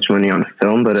spending so much money on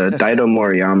film. But Daido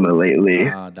Moriyama lately,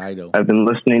 Daido. I've been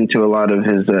listening to a lot of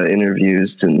his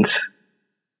interviews, and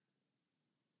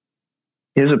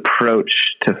his approach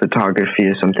to photography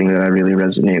is something that I really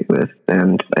resonate with.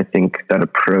 And I think that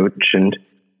approach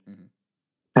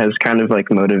has kind of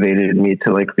like motivated me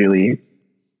to like really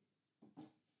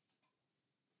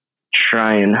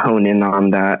try and hone in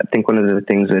on that. I think one of the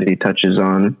things that he touches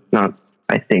on, one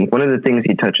of the things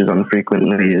he touches on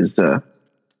frequently is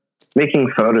making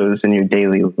photos in your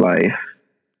daily life.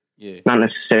 Yeah. Not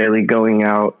necessarily going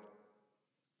out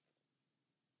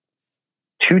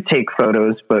to take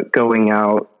photos, but going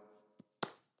out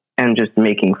and just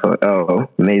making photos. Oh,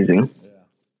 amazing. Yeah.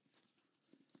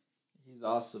 He's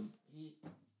awesome.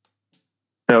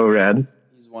 So rad.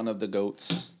 He's one of the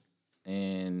GOATs,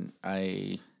 and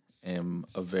I am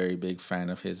a very big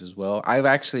fan of his as well. I've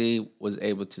actually was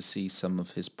able to see some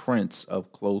of his prints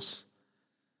up close.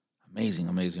 Amazing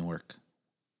work.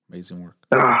 Amazing work.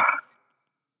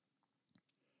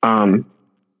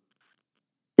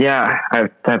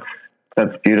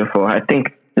 That's beautiful. I think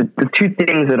the two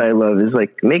things that I love is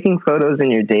like making photos in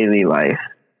your daily life,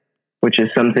 which is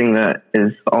something that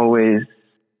is always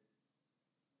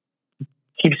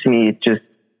keeps me just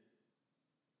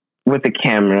with a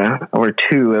camera or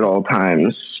two at all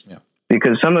times. Yeah.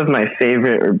 Because some of my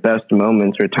favorite or best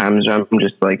moments are times I'm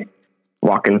just like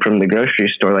walking from the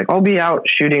grocery store. Like I'll be out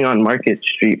shooting on Market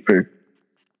Street for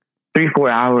 3-4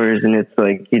 hours, and it's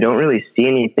like you don't really see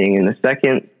anything. And the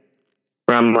second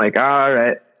where I'm like, all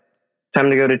right, time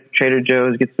to go to Trader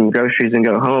Joe's, get some groceries and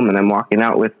go home, and I'm walking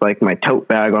out with like my tote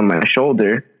bag on my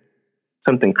shoulder,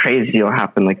 something crazy will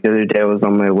happen. Like the other day I was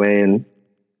on my way, and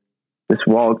there's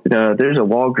a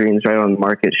Walgreens right on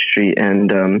Market Street,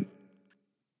 and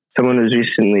someone was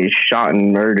recently shot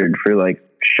and murdered for like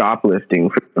shoplifting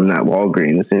from that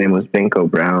Walgreens. His name was Benko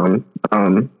Brown.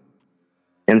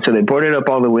 And so they boarded up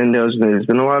all the windows, and there's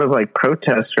been a lot of like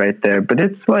protests right there, but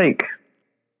it's like,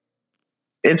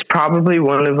 it's probably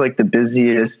one of like the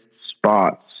busiest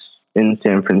spots in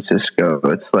San Francisco.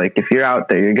 It's like, if you're out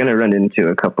there, you're going to run into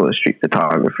a couple of street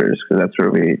photographers, because that's where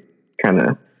we kind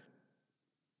of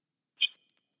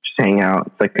just hang out.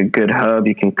 It's like a good hub.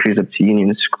 You can cruise up to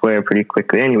Union Square pretty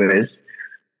quickly. Anyways,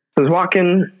 I was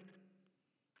walking.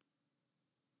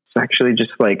 It's actually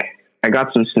just like, I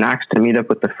got some snacks to meet up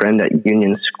with a friend at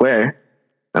Union Square.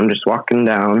 I'm just walking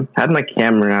down, had my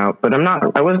camera out, but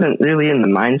I wasn't really in the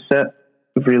mindset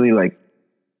of really like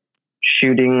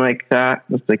shooting like that.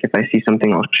 It's like, if I see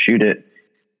something, I'll shoot it.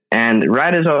 And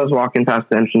right as I was walking past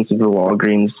the entrance of the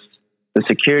Walgreens, the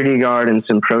security guard and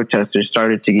some protesters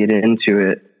started to get into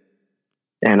it.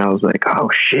 And I was like, oh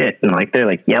shit. And like, they're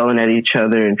like yelling at each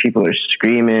other and people are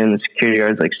screaming. The security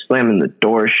guard's like slamming the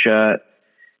door shut.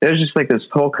 There's just like this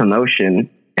whole commotion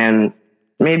and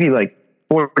maybe like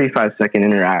 45-second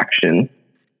interaction.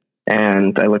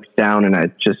 And I looked down and I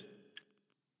just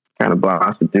kind of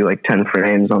blasted through like 10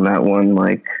 frames on that one,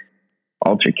 like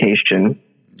altercation.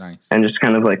 Nice. And just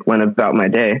kind of like went about my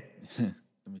day.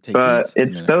 But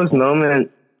it's those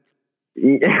moments.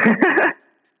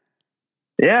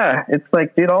 Yeah, it's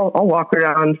like, dude, I'll walk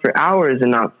around for hours and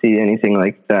not see anything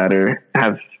like that or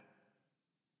have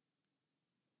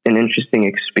an interesting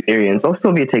experience. I'll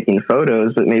still be taking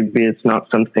photos, but maybe it's not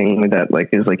something that like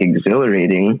is like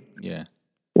exhilarating. Yeah.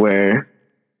 Where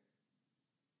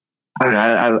I don't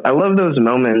know, I love those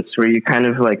moments where you kind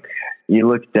of like, you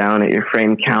look down at your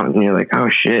frame count and you're like, oh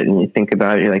shit. And you think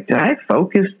about it, you're like, did I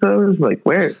focus those? Like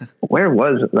where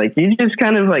was it? Like you just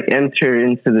kind of like enter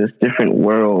into this different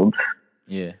world.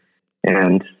 Yeah.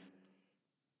 And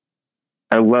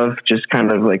I love just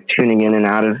kind of like tuning in and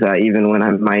out of that, even when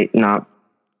I might not,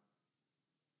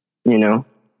 you know,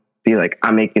 be like,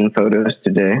 I'm making photos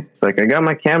today. It's like, I got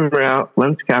my camera out,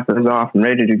 lens cap is off, I'm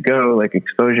ready to go. Like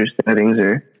exposure settings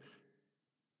they're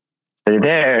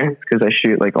there because I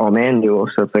shoot like all manual.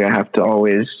 So it's like, I have to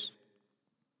always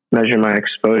measure my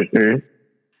exposure.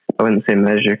 I wouldn't say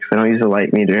measure because I don't use a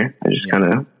light meter. I just kind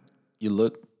of, you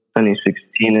look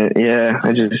 2016 it. Yeah.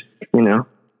 I just, you know,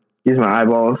 use my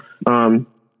eyeballs.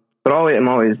 But I'm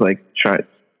always like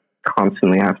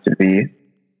constantly have to be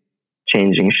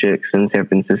changing shit. 'Cause in San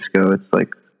Francisco, it's like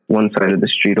one side of the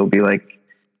street will be like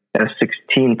a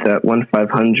 16th at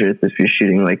 1/500th if you're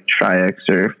shooting like Tri-X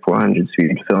or 400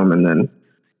 speed film, and then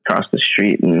across the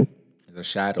street and the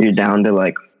shadows, you're down to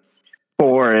like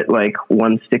 4 at like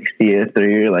 1/60th, or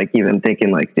you're like even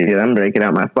thinking like, dude, I'm breaking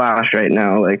out my flash right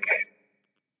now. Like,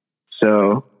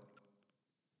 so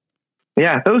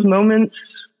yeah, those moments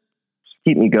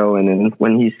keep me going. And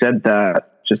when he said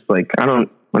that, just like,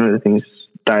 one of the things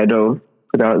Dido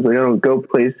put out is like, I don't go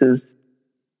places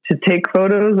to take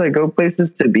photos. I go places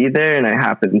to be there, and I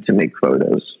happen to make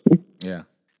photos. Yeah.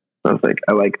 I was like,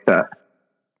 I like that.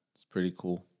 It's pretty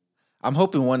cool. I'm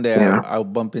hoping one day I'll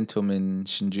bump into him in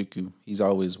Shinjuku. He's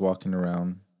always walking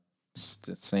around. It's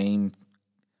the same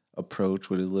approach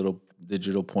with his little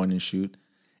digital point and shoot.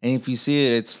 And if you see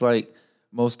it, it's like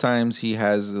most times he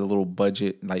has a little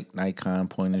budget, like Nikon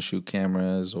point and shoot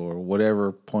cameras or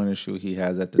whatever point and shoot he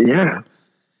has at the time.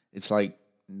 It's like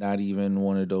not even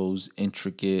one of those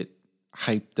intricate,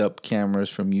 hyped up cameras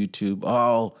from YouTube.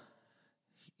 Oh,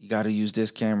 you got to use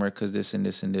this camera because this and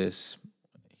this and this.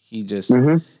 He just,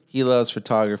 he loves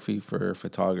photography for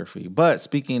photography. But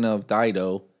speaking of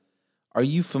Dido, are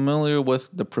you familiar with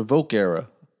the Provoke era?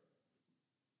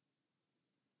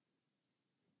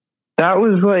 That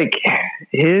was like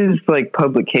his like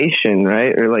publication,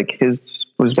 right? Or like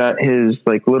was that his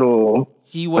like little,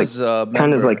 he was like,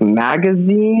 kind of like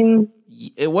magazine?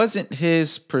 It wasn't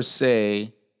his per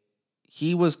se.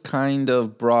 He was kind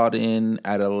of brought in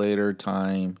at a later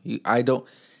time. If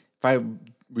I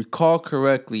recall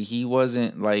correctly, he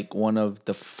wasn't like one of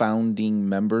the founding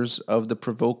members of the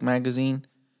Provoke magazine.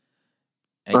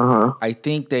 I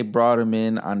think they brought him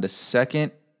in on the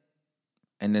second,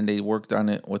 and then they worked on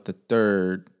it with the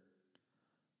third.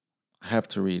 I have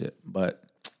to read it, but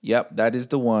yep, that is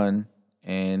the one,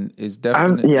 and it's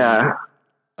definitely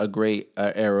a great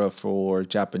era for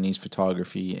Japanese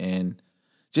photography and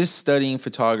just studying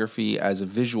photography as a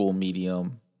visual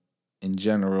medium in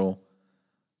general.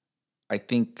 I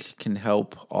think can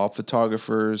help all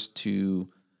photographers to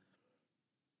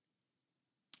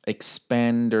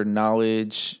expand their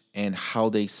knowledge and how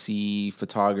they see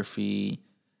photography,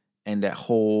 and that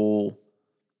whole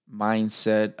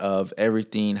mindset of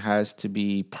everything has to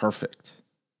be perfect,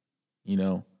 you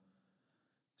know?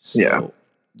 So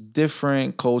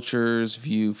different cultures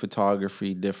view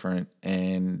photography different,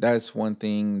 and that's one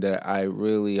thing that I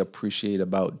really appreciate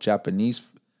about Japanese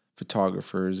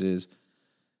photographers is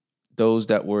those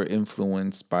that were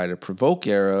influenced by the Provoke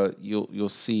era. You'll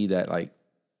see that like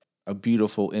a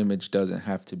beautiful image doesn't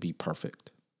have to be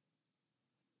perfect.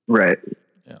 Right.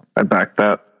 Yeah. I back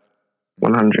that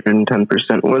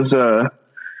 110%. Was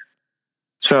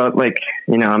so like,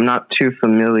 you know, I'm not too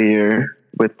familiar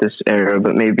with this era,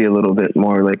 but maybe a little bit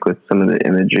more like with some of the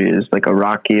imagery. Is like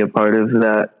Iraqi a part of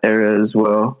that era as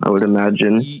well, I would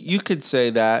imagine? You could say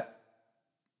that.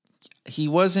 He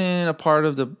wasn't a part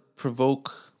of the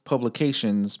Provoke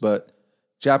publications, but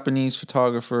Japanese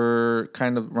photographer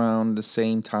kind of around the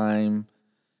same time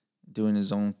doing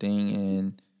his own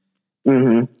thing.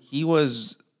 And he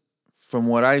was, from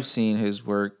what I've seen his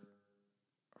work,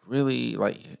 really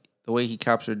like the way he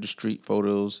captured the street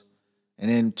photos, and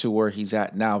then to where he's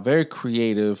at now, very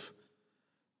creative,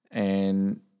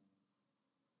 and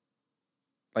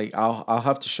like I'll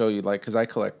have to show you, like, because I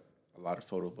collect a lot of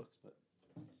photo books. But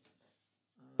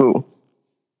Cool.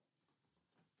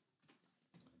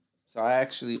 so I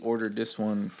actually ordered this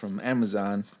one from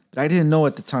Amazon, but I didn't know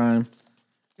at the time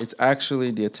it's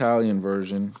actually the Italian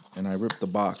version, and I ripped the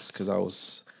box because I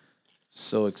was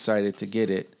so excited to get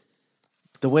it.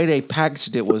 The way they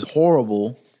packaged it was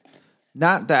horrible.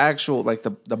 Not the actual, like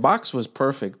the box was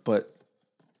perfect, but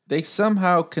they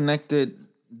somehow connected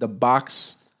the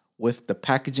box with the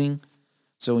packaging.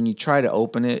 So when you try to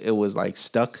open it, it was like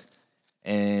stuck.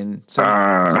 And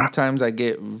sometimes I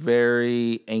get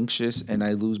very anxious and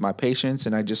I lose my patience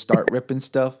and I just start ripping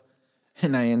stuff.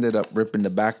 And I ended up ripping the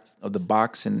back of the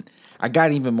box. And I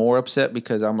got even more upset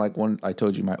because I'm like, I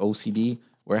told you my OCD,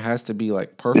 where it has to be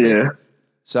like perfect. Yeah.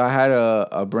 So I had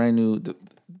a brand new,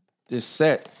 this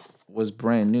set was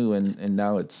brand new and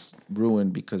now it's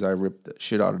ruined because I ripped the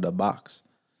shit out of the box.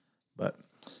 But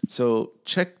so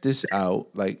check this out.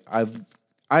 Like I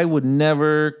would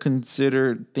never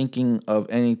consider thinking of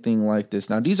anything like this.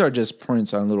 Now these are just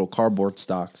prints on little cardboard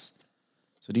stocks.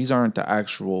 So these aren't the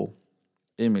actual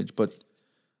image, but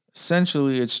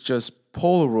essentially it's just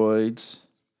Polaroids.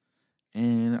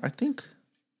 And I think,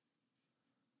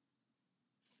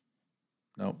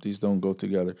 nope, these don't go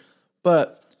together.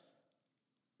 But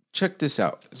check this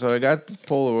out. So I got the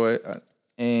Polaroid,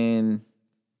 and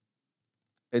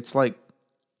it's like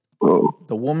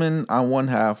the woman on one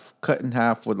half cut in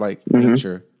half with like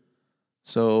nature.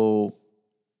 So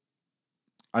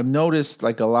I've noticed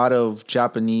like a lot of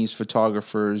Japanese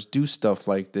photographers do stuff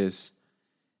like this,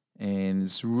 and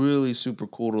it's really super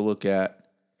cool to look at.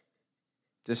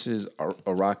 This is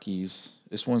Araki's.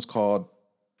 This one's called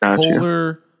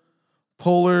Polynography.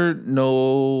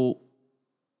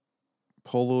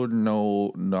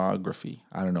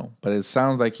 I don't know, but it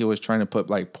sounds like he was trying to put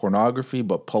like pornography,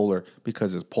 but polar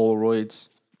because it's Polaroids.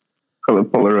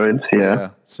 Polaroids, yeah. Yeah.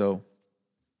 So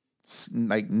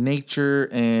like nature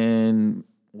and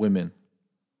women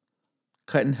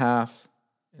cut in half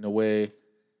in a way,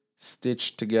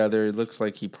 stitched together. It looks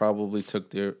like he probably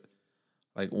took their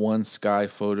like one sky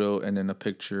photo and then a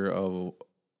picture of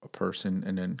a person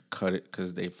and then cut it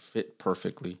because they fit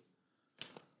perfectly.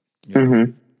 Yeah.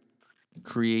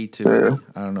 Creativity.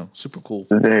 I don't know. Super cool.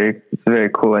 It's a very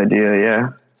cool idea,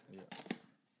 yeah.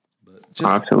 But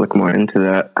I'll have to look more into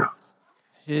that.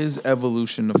 His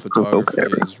evolution of photography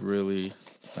is really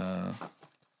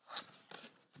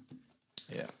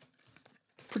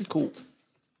pretty cool.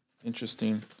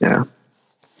 Interesting. Yeah.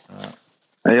 I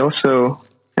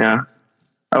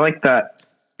like that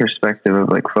perspective of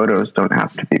like photos don't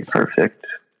have to be perfect.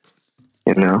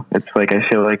 You know, it's like I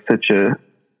feel like such a,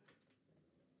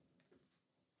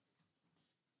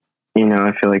 you know,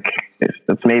 I feel like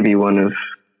it's maybe one of,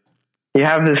 you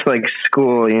have this like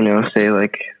school, you know, say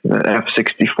like the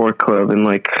F-64 Club and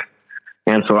like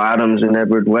Ansel Adams and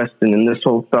Edward Weston, and this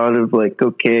whole thought of like,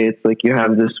 okay, it's like you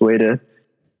have this way to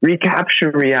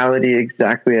recapture reality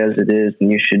exactly as it is,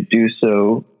 and you should do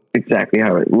so exactly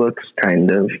how it looks, kind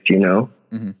of, you know.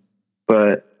 Mm-hmm.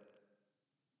 But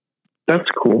that's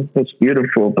cool. It's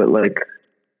beautiful, but like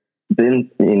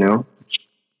then, you know,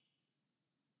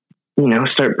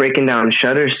 start breaking down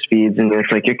shutter speeds, and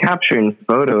it's like you're capturing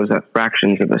photos at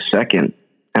fractions of a second.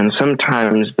 And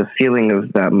sometimes the feeling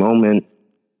of that moment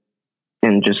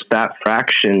and just that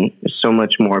fraction is so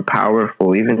much more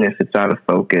powerful, even if it's out of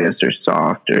focus or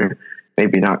soft or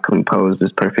maybe not composed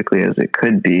as perfectly as it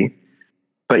could be.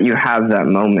 But you have that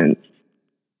moment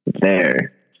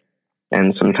there.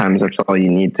 And sometimes that's all you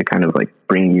need to kind of like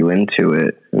bring you into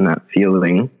it and that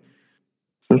feeling.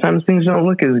 Sometimes things don't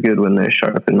look as good when they're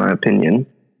sharp, in my opinion.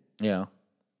 Yeah.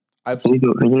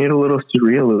 You need a little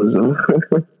surrealism.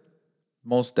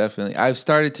 Most definitely. I've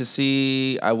started to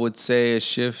see, I would say, a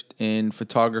shift in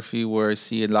photography where I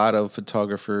see a lot of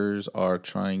photographers are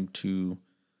trying to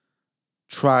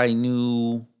try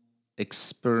new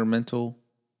experimental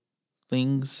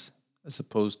things as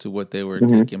opposed to what they were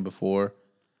taking before.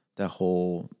 That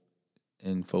whole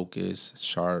in focus,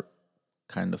 sharp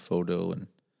kind of photo, and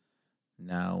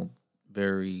now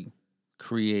very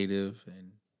creative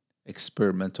and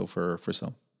experimental for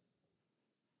some.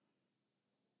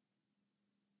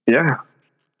 Yeah,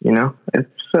 you know,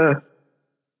 it's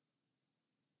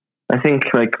I think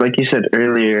like you said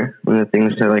earlier, one of the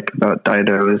things I like about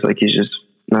Dido is like he's just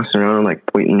messing around like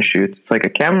point and shoots. It's like a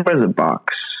camera is a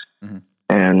box. Mm-hmm.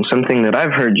 And something that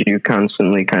I've heard you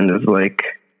constantly kind of like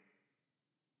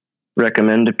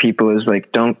recommend to people is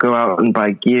like, don't go out and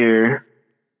buy gear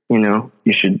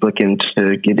you should look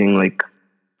into getting like,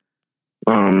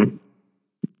 going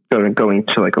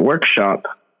to like a workshop.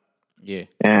 Yeah.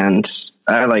 And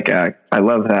I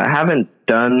love that. I haven't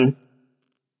done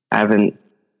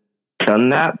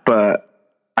that, but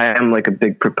I am like a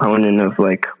big proponent of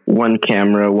like one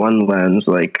camera, one lens,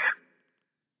 like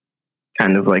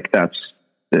kind of like that's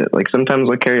it. Like sometimes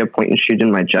I'll carry a point and shoot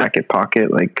in my jacket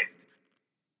pocket, like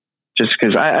just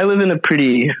because I live in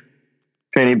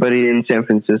for anybody in San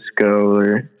Francisco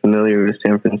or familiar with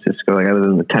San Francisco, like I live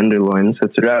in the Tenderloin, so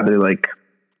it's a rather like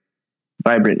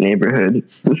vibrant neighborhood.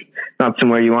 Not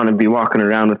somewhere you want to be walking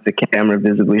around with the camera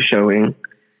visibly showing.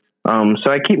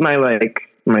 So I keep my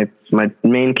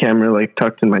main camera like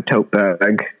tucked in my tote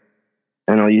bag,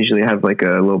 and I'll usually have like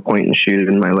a little point and shoot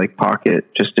in my like pocket,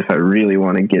 just if I really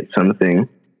want to get something.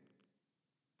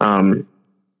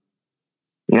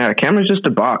 A camera's just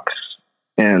a box,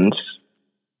 and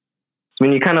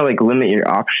when you kind of like limit your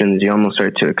options, you almost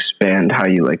start to expand how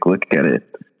you like look at it.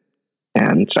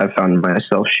 And I found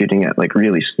myself shooting at like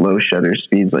really slow shutter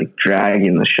speeds, like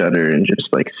dragging the shutter and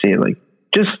just like see it like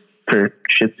just for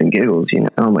shits and giggles,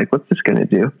 I'm like, what's this gonna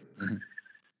do? Mm-hmm.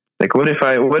 Like, what is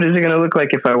it gonna look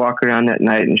like if I walk around at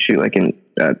night and shoot like in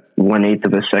 1/8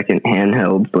 of a second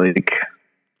handheld? Like,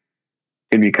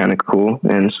 it'd be kind of cool.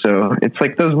 And so it's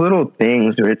like those little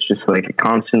things where it's just like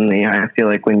constantly, I feel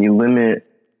like when you limit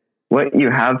what you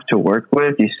have to work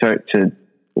with, you start to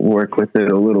work with it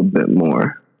a little bit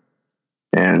more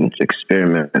and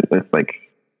experiment with like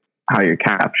how you're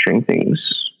capturing things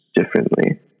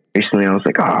differently. Recently I was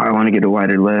like, I want to get a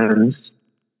wider lens.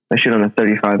 I shoot on a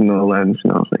 35mm lens,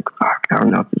 and I was like, fuck, I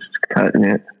don't know if this is cutting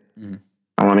it.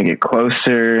 I want to get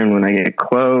closer, and when I get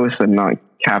close, I'm not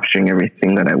capturing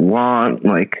everything that I want.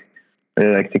 Like, I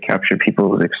really like to capture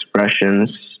people's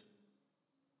expressions,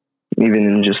 even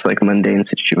in just like mundane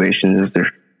situations as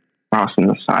they're crossing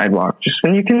the sidewalk. Just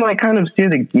when you can like kind of see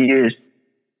the gears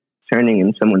turning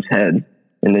in someone's head,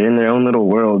 and they're in their own little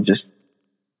world, just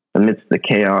amidst the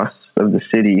chaos of the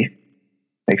city.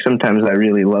 Like sometimes I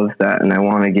really love that, and I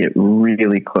want to get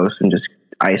really close and just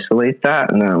isolate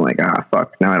that, and then I'm like,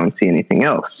 fuck, now I don't see anything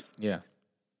else. Yeah.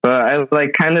 But I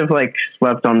like kind of like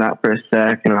slept on that for a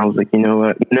sec, and I was like, you know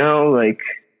what? No, like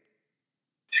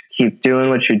just keep doing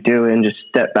what you're doing, just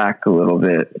step back a little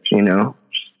bit,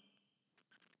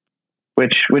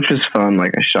 which was fun.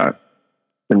 Like I shot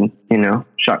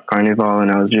Carnival,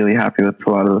 and I was really happy with a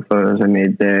lot of the photos I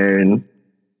made there. And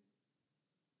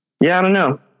yeah, I don't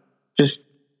know, just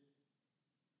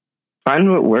find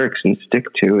what works and stick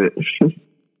to it.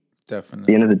 Definitely. At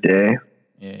the end of the day.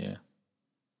 Yeah.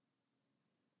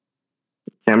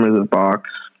 Camera's a box.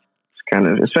 It's kind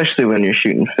of, especially when you're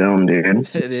shooting film, dude.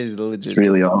 It is legit. It's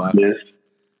really all it is.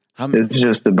 It's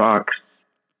just a box.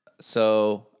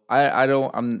 So I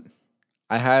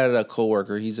had a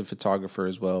coworker. He's a photographer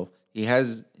as well. He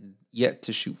has yet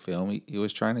to shoot film. He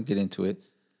was trying to get into it,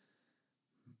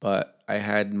 but I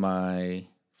had my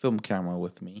film camera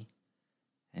with me,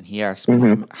 and he asked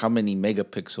me how many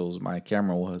megapixels my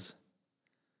camera was.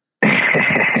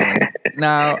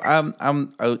 Now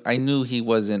I knew he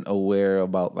wasn't aware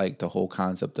about like the whole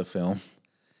concept of film.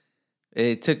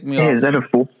 It took me off. Is that a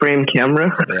full frame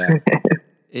camera? Yeah.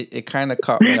 It kind of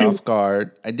caught me off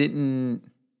guard. I didn't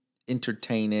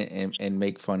entertain it and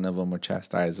make fun of him or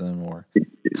chastise him or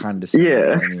condescend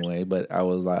in any way, but I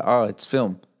was like, oh, it's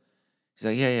film. He's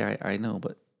like, yeah, I know,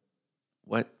 but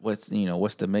what's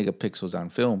the megapixels on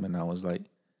film? And I was like,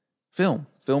 film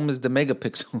is the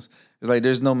megapixels. It's like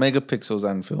there's no megapixels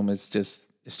on film. It's just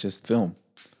film.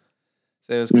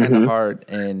 So it was kind of hard,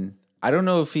 and I don't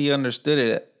know if he understood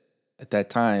it at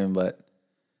that time, but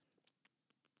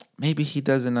maybe he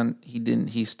doesn't. He didn't.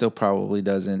 He still probably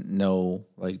doesn't know.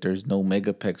 Like there's no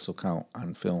megapixel count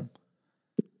on film.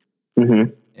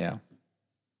 Yeah,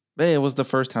 but it was the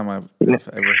first time I've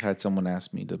ever had someone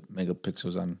ask me the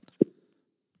megapixels on.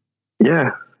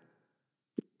 Yeah.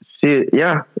 See,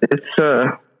 yeah, it's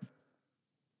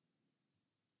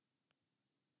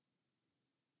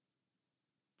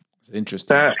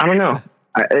interesting. I don't know.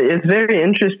 It's very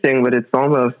interesting, but it's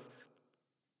kind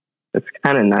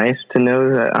of nice to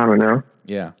know that, I don't know.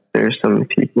 Yeah. There's some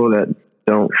people that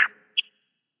don't,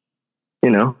 I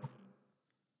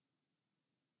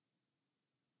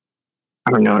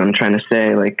don't know what I'm trying to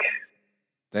say. Like,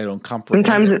 they don't comprehend.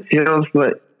 Sometimes it feels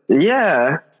like,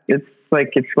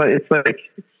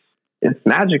 it's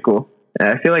magical. And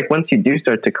I feel like once you do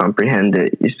start to comprehend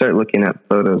it, you start looking at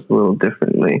photos a little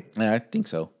differently. Yeah, I think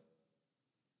so.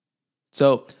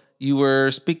 So you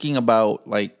were speaking about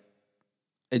like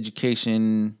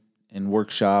education and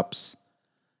workshops.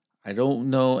 I don't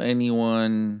know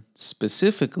anyone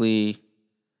specifically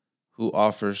who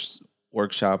offers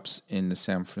workshops in the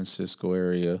San Francisco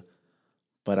area.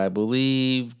 But I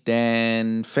believe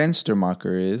Dan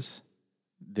Fenstermacher is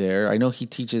there. I know he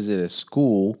teaches at a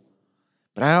school,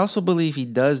 but I also believe he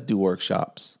does do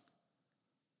workshops.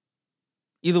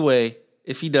 Either way,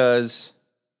 if he does,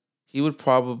 he would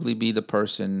probably be the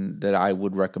person that I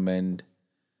would recommend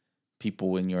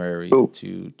people in your area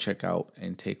to check out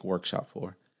and take workshop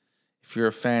for. If you're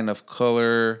a fan of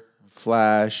color,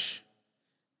 flash,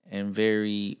 and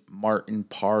very Martin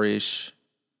Parr-ish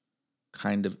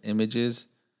kind of images,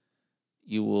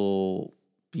 you will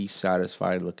be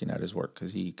satisfied looking at his work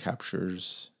because he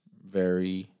captures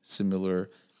very similar.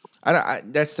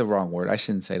 That's the wrong word. I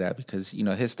shouldn't say that because,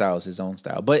 his style is his own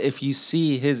style. But if you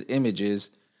see his images,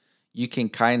 you can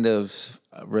kind of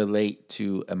relate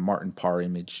to a Martin Parr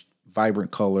image.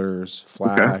 Vibrant colors,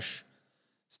 flash,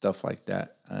 stuff like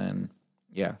that. And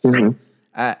yeah, so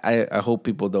I hope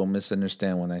people don't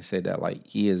misunderstand when I say that. Like,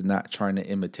 he is not trying to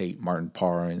imitate Martin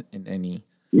Parr in any...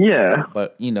 Yeah.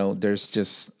 But, there's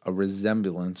just a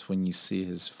resemblance when you see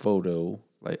his photo.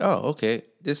 Like, oh, okay,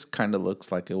 this kind of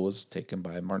looks like it was taken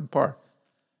by Martin Parr.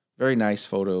 Very nice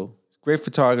photo. Great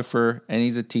photographer, and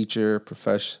he's a teacher,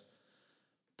 professor.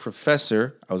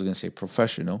 I was going to say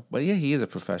professional, but yeah, he is a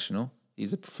professional.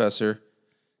 He's a professor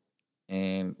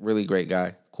and really great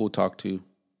guy. Cool to talk to.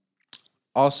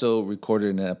 Also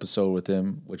recorded an episode with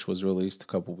him, which was released a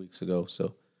couple weeks ago.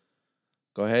 So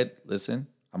go ahead, listen.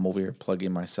 I'm over here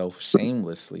plugging myself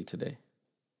shamelessly today.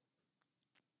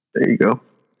 There you go.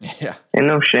 Yeah. Ain't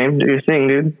no shame. Do your thing,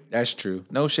 dude. That's true.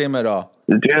 No shame at all.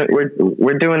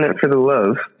 We're doing it for the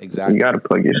love. Exactly. You got to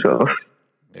plug yourself.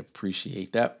 I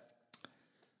appreciate that.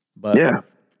 But yeah.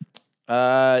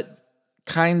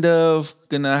 Kind of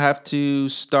gonna have to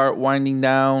start winding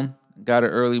down. Got an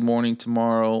early morning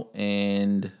tomorrow,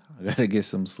 and I gotta get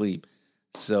some sleep.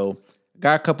 So,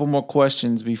 got a couple more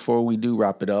questions before we do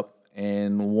wrap it up.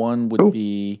 And one would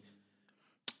be,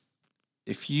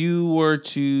 if you were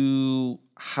to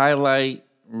highlight,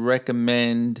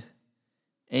 recommend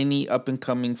any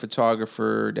up-and-coming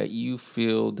photographer that you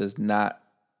feel does not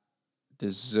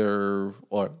deserve,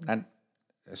 or not,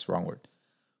 that's the wrong word,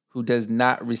 who does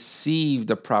not receive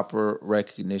the proper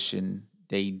recognition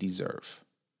they deserve.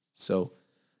 So,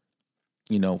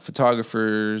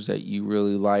 photographers that you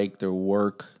really like, their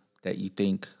work, that you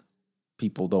think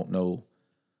people don't know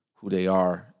who they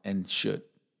are and should.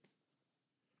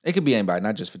 It could be anybody,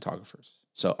 not just photographers.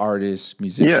 So artists,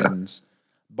 musicians,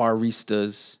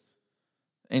 baristas,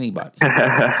 anybody.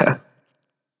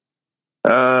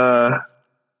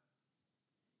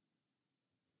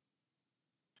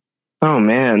 Oh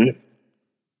man,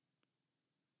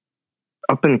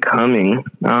 up and coming.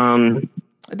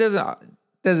 It doesn't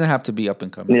have to be up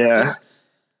and coming. Yeah,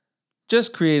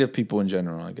 just creative people in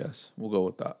general. I guess we'll go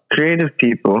with that. Creative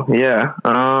people, yeah.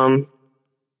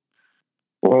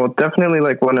 Well, definitely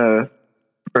like one of the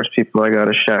first people I got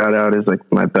to shout out is like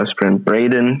my best friend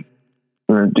Braden.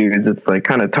 Dudes that's like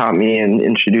kind of taught me and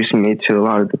introducing me to a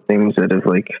lot of the things that have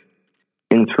like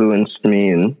influenced me,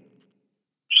 and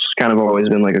just kind of always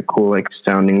been like a cool like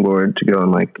sounding board to go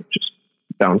and like just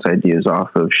bounce ideas off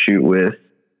of, shoot with.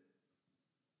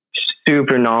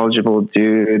 Super knowledgeable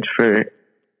dude.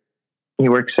 He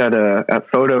works at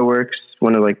PhotoWorks,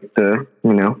 one of like the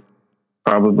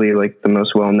probably like the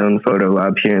most well known photo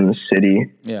lab here in the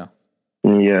city. Yeah.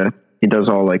 And he does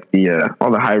all like all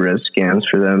the high res scans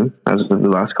for them. As of the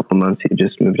last couple months, he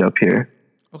just moved up here.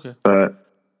 Okay. But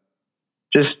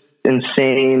just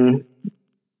insane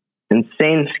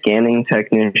scanning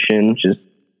technician, just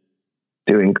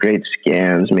doing great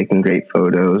scans, making great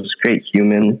photos, great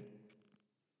human.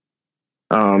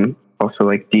 Also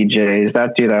like DJs.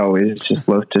 That dude, I always just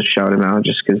love to shout him out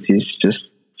just because he's just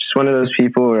one of those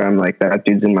people where I'm like, that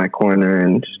dude's in my corner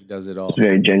and he does it all. He's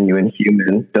very genuine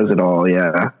human, does it all.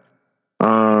 Yeah.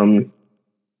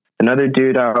 Another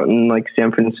dude out in like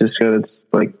San Francisco that's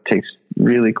like takes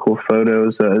really cool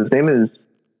photos. His name is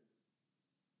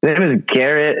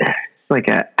Garrett. It's like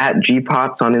at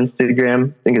GPots on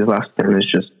Instagram. I think his last name is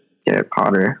just Garrett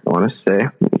Potter, I want to say.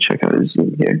 Let me check out his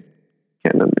name here.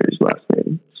 Can't remember his last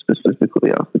name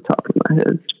specifically off the top of my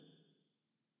head.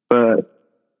 But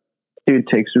dude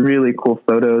takes really cool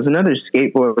photos. Another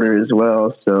skateboarder as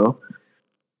well, so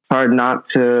it's hard not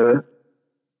to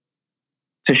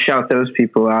shout those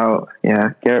people out.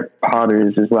 Yeah, Garrett Potter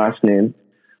is his last name.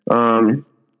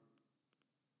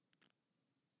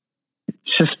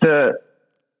 It's just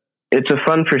it's a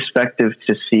fun perspective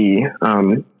to see.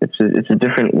 It's a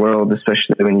different world,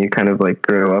 especially when you kind of like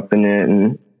grow up in it.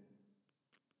 And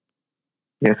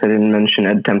I guess I didn't mention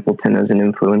Ed Templeton as an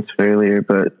influence earlier,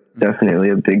 but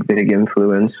definitely a big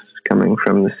influence. coming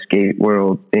from the skate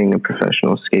world, being a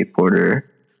professional skateboarder,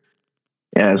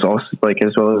 as also like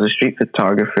as well as a street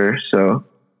photographer. So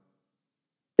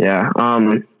yeah,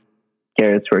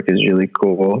 Garrett's work is really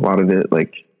cool. A lot of it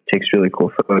like takes really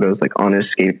cool photos, like on his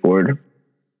skateboard.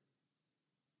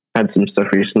 Had some stuff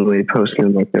recently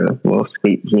posted like a little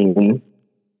skate zine.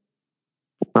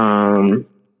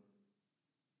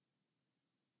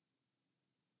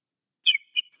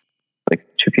 Like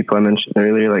two people I mentioned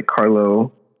earlier, like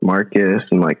Carlo Marcus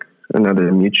and like another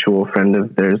mutual friend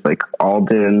of theirs, like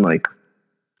Alden, like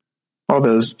all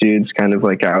those dudes kind of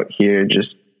like out here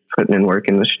just putting in work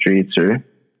in the streets or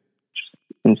just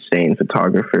insane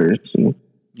photographers. And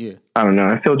yeah, I don't know.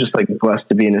 I feel just like blessed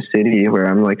to be in a city where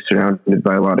I'm like surrounded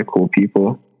by a lot of cool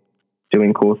people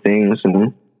doing cool things.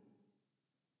 And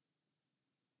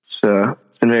so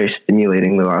it's been very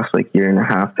stimulating the last like year and a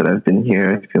half that I've been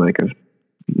here. I feel like I've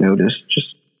noticed just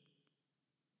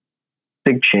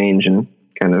big change in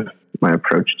kind of my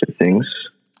approach to things.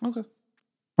 Okay.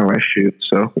 How I shoot.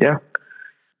 So yeah,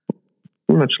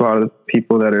 pretty much a lot of the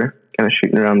people that are kind of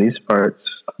shooting around these parts.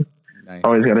 Nice.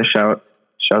 Always got to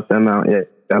shout them out. Yeah,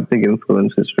 got big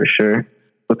influences for sure.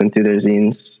 Looking through their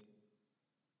zines.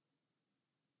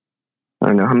 I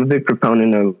don't know. I'm a big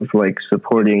proponent of like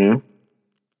supporting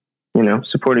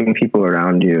people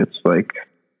around you. It's like,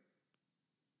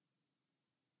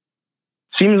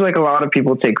 seems like a lot of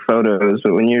people take photos,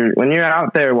 but when you're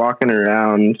out there walking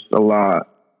around a lot,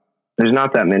 there's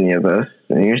not that many of us,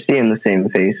 and you're seeing the same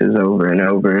faces over and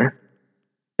over.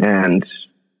 And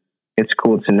it's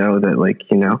cool to know that, like,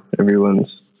 you know, everyone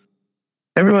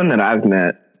that I've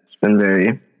met has been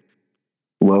very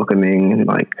welcoming, and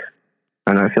like,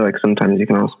 I don't know, I feel like sometimes you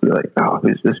can also be like, oh,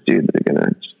 who's this dude? They're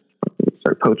gonna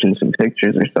start poaching some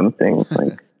pictures or something.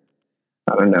 Like,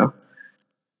 I don't know.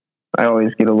 I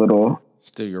always get a little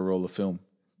still your roll of film.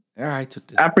 Yeah, I took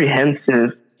this.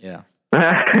 Apprehensive. Yeah.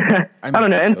 I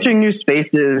don't know. Entering new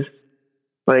spaces.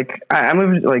 Like I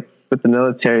moved like with the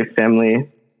military family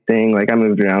thing. Like I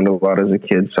moved around a lot as a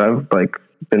kid, so I've like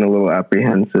been a little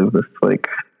apprehensive with like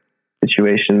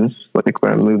situations like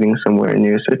where I'm moving somewhere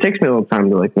new. So it takes me a little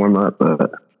time to like warm up.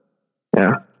 But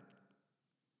yeah.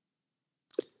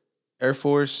 Air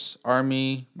Force,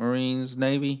 Army, Marines,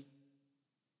 Navy.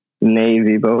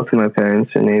 Navy. Both of my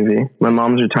parents are Navy. My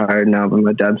mom's retired now, but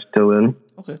my dad's still in.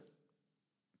 Okay.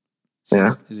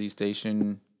 Yeah. Is he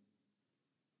stationed?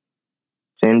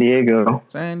 San Diego.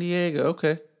 San Diego.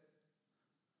 Okay.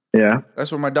 Yeah.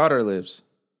 That's where my daughter lives.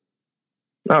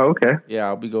 Oh, okay. Yeah,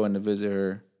 I'll be going to visit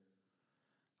her.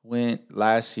 Went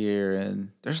last year,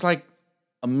 and there's like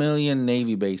 1 million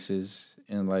Navy bases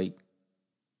in like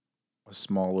a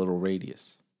small little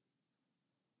radius.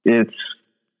 It's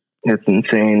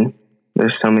insane.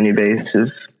 There's so many bases.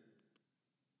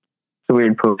 It's a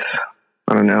weird place.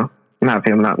 I don't know. I'm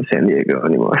happy I'm not in San Diego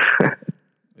anymore.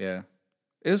 Yeah.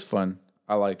 It was fun.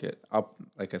 I like it.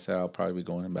 Like I said, I'll probably be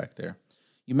going back there.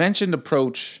 You mentioned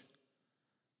approach,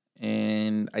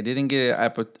 and I didn't get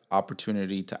an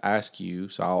opportunity to ask you,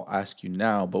 so I'll ask you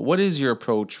now. But what is your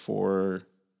approach for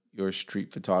your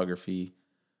street photography?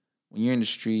 When you're in the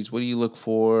streets, what do you look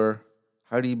for?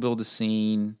 How do you build a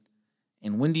scene?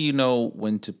 And when do you know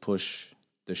when to push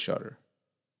the shutter?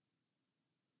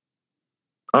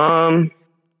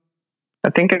 I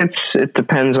think it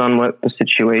depends on what the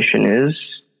situation is.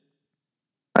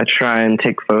 I try and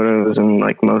take photos in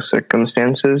like most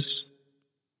circumstances.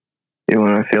 Even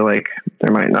when I feel like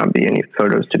there might not be any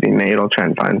photos to be made, I'll try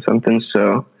and find something.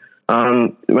 So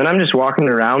when I'm just walking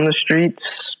around the streets,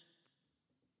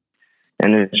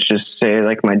 and it's just say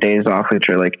like my days off, which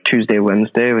are like Tuesday,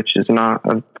 Wednesday, which is not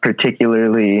a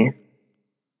particularly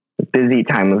busy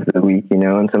time of the week, you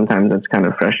know, and sometimes it's kind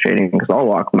of frustrating because I'll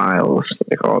walk miles.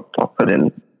 Like I'll put in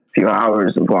a few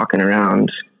hours of walking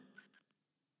around.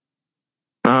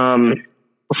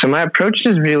 So my approach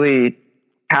is really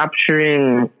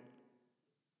capturing.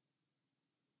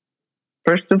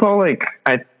 First of all, like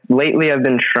lately I've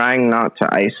been trying not to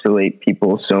isolate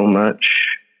people so much.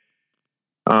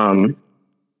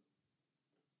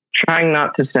 Trying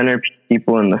not to center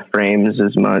people in the frames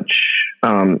as much,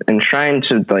 and trying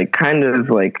to like kind of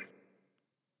like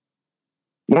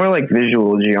more like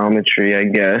visual geometry, I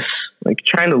guess, like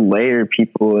trying to layer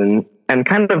people and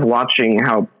kind of watching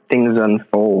how things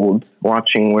unfold,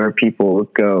 watching where people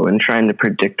go and trying to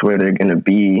predict where they're going to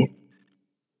be.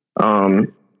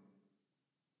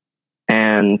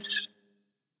 And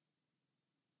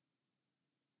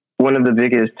one of the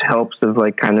biggest helps of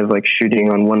like kind of like shooting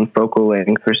on one focal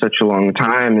length for such a long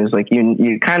time is like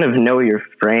you kind of know your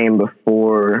frame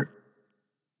before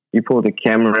you pull the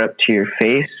camera up to your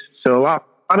face. So a lot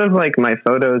lot of like my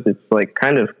photos, it's like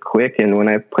kind of quick, and when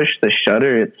I push the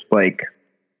shutter, it's like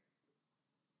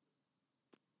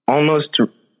almost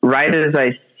right as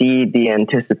I see the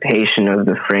anticipation of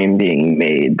the frame being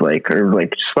made, like, or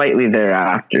like slightly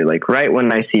thereafter, like right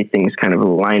when I see things kind of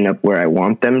line up where I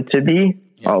want them to be,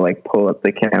 I'll like pull up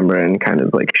the camera and kind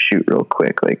of like shoot real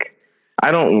quick. Like,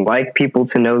 I don't like people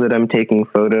to know that I'm taking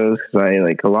photos, because I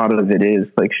like, a lot of it is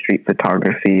like street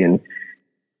photography, and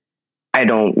I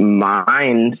don't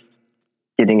mind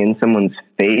getting in someone's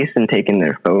face and taking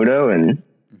their photo and,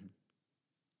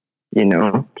 you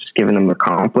know, just giving them a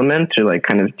compliment, or like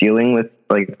kind of dealing with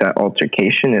like that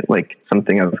altercation. It like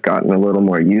something I've gotten a little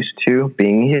more used to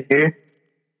being here,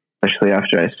 especially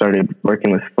after I started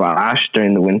working with Flash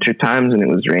during the winter times and it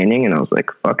was raining, and I was like,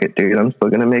 fuck it, dude, I'm still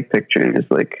going to make pictures.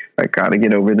 Like, I got to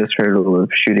get over this hurdle of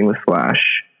shooting with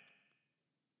Flash.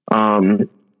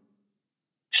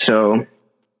 So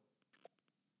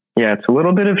yeah, it's a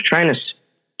little bit of trying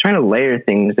to layer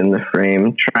things in the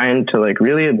frame, trying to like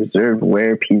really observe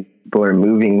where people are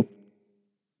moving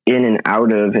in and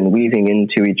out of and weaving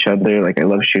into each other. Like, I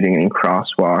love shooting in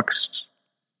crosswalks.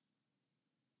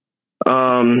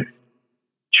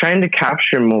 Trying to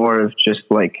capture more of just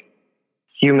like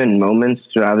human moments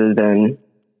rather than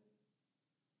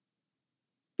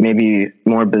maybe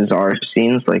more bizarre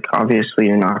scenes. Like, obviously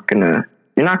you're not gonna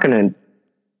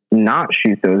not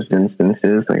shoot those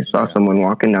instances. Like, I saw someone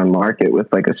walking down Market with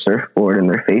like a surfboard and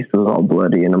their face was all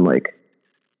bloody, and I'm like,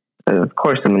 of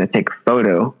course I'm going to take a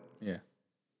photo. Yeah.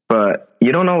 But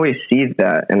you don't always see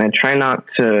that, and I try not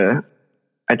to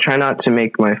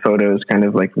make my photos kind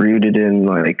of like rooted in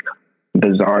like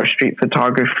bizarre street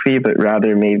photography, but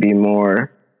rather maybe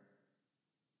more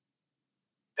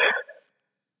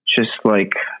just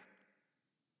like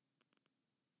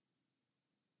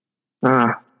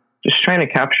just trying to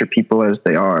capture people as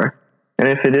they are. And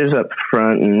if it is up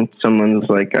front and someone's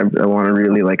like, I want to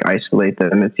really like isolate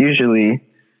them, it's usually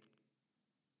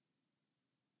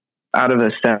out of a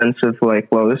sense of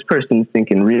like, well, this person's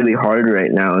thinking really hard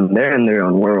right now and they're in their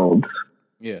own world.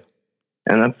 Yeah.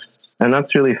 And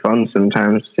that's really fun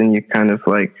sometimes. And you kind of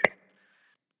like,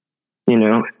 you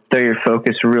know, throw your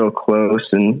focus real close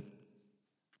and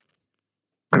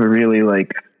have a really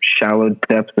like shallow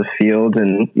depth of field,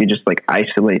 and you just like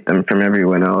isolate them from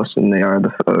everyone else and they are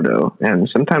the photo. And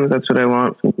sometimes that's what I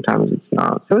want, sometimes it's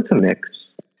not. So it's a mix.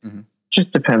 Mm-hmm.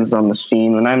 Just depends on the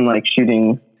scene. When I'm like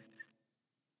shooting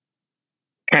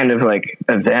kind of like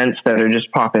events that are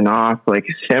just popping off, like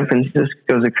San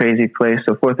Francisco's a crazy place.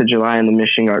 So 4th of July in the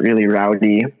Mission got really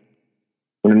rowdy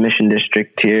in the Mission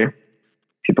district here.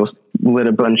 People lit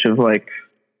a bunch of like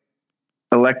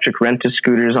electric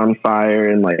rent-a-scooters on fire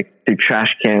and like threw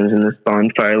trash cans in this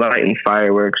bonfire, lighting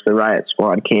fireworks. The riot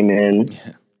squad came in.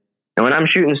 Yeah. And when I'm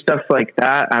shooting stuff like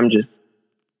that, I'm just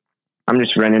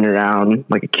running around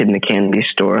like a kid in a candy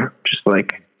store. Just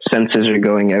like senses are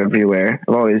going everywhere.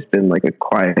 I've always been like a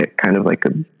quiet kind of like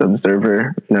an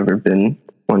observer. I've never been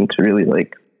one to really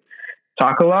like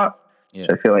talk a lot. Yeah.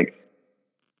 So I feel like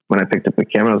when I picked up the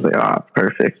camera, I was like,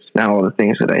 perfect. Now all the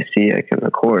things that I see, I can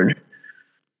record.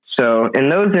 So in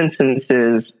those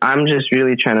instances, I'm just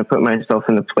really trying to put myself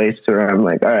in the place where I'm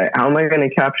like, all right, how am I going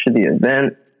to capture the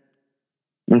event?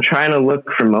 I'm trying to look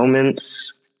for moments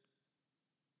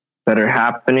that are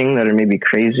happening that are maybe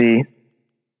crazy,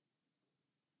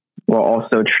 while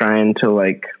also trying to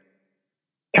like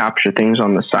capture things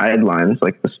on the sidelines,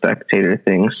 like the spectator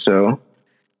things. So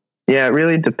yeah, it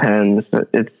really depends.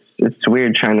 It's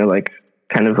weird trying to like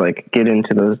kind of like get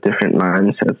into those different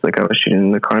mindsets. Like, I was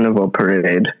shooting the carnival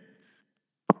parade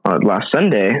last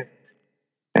Sunday,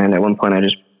 and at one point I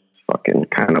just fucking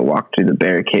kind of walked through the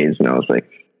barricades, and I was like,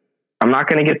 I'm not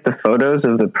going to get the photos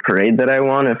of the parade that I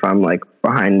want if I'm like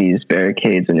behind these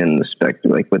barricades and in the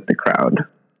like with the crowd.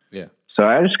 Yeah. So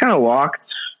I just kind of walked.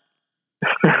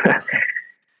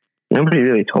 Nobody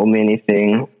really told me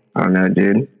anything. I don't know,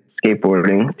 dude.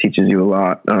 Skateboarding teaches you a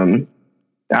lot.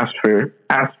 Ask for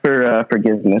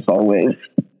forgiveness always.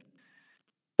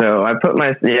 So I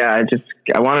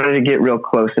I wanted to get real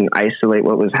close and isolate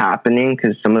what was happening,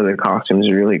 because some of the costumes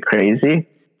are really crazy.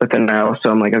 But then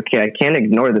I'm like, okay, I can't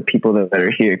ignore the people that are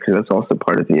here, because that's also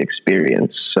part of the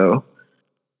experience. So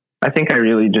I think I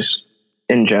really just,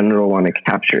 in general, want to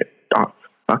capture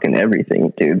fucking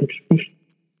everything, dude.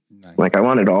 Nice. Like, I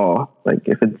want it all. Like,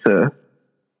 if it's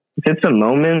a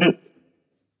moment,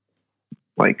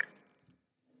 like,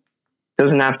 it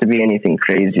doesn't have to be anything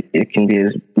crazy. It can be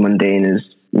as mundane as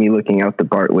me looking out the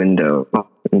BART window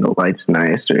and the light's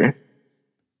nice, or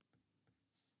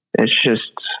it's just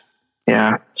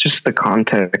the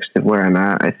context of where I'm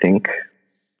at, I think.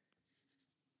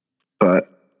 But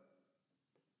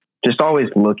just always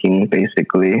looking,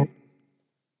 basically.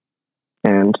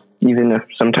 And even if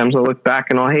sometimes I'll look back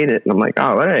and I'll hate it, and I'm like,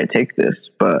 oh, why did I take this?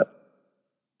 But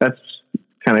that's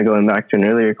kind of going back to an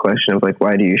earlier question of like,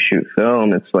 why do you shoot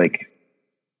film? It's like,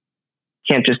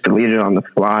 you can't just delete it on the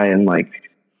fly and like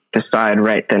decide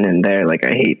right then and there, like,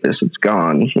 I hate this, it's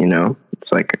gone, you know?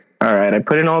 It's like, all right, I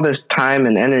put in all this time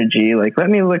and energy, like, let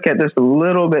me look at this a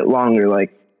little bit longer.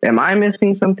 Like, am I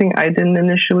missing something I didn't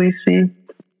initially see?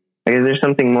 Like, is there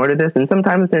something more to this? And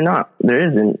sometimes there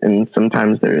isn't, and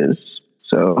sometimes there is.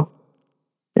 So,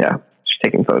 yeah, just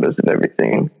taking photos of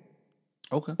everything.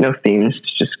 Okay. No themes,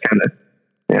 just kind of,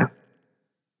 yeah.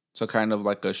 So kind of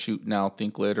like a shoot now,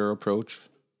 think later approach?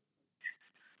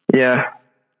 Yeah.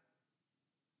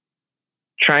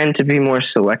 Trying to be more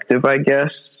selective, I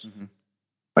guess. Mm-hmm.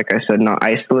 Like I said, not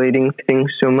isolating things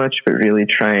so much, but really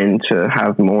trying to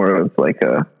have more of like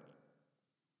I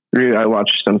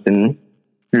watched something,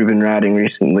 Ruben Radding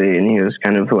recently, and he was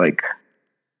kind of like,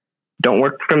 don't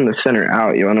work from the center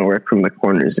out. You want to work from the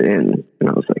corners in. And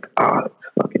I was like, oh, that's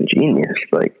fucking genius.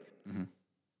 Like, mm-hmm.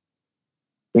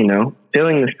 You know,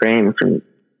 filling the frame from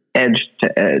edge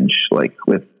to edge, like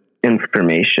with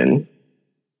information,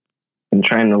 and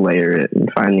trying to layer it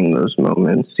and finding those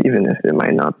moments, even if it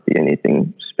might not be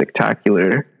anything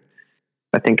spectacular.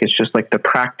 I think it's just like the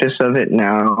practice of it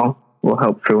now will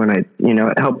help for when it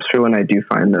helps for when I do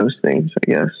find those things,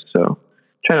 I guess. So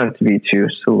try not to be too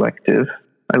selective.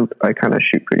 I kind of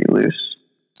shoot pretty loose.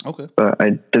 Okay. But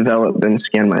I develop and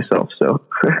scan myself, so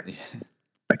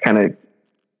I kind of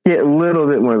get a little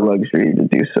bit more luxury to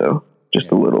do so.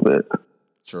 Just a little bit.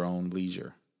 It's your own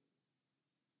leisure.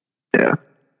 Yeah.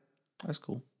 That's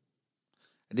cool.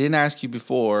 I didn't ask you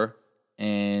before,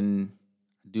 and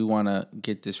I do want to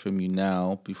get this from you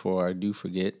now before I do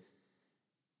forget.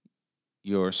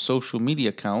 Your social media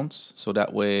accounts, so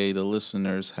that way the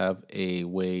listeners have a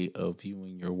way of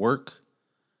viewing your work,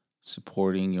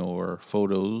 supporting your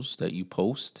photos that you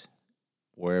post,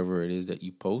 wherever it is that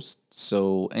you post.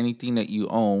 So anything that you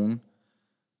own,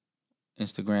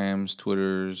 Instagrams,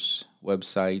 Twitters,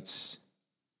 websites,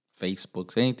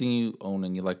 Facebooks, anything you own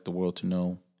and you like the world to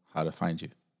know how to find you.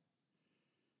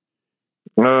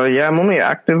 Yeah, I'm only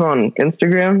active on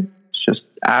Instagram. It's just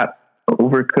at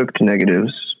Overcooked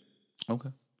Negatives. Okay.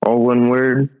 All one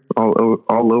word, all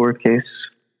lowercase.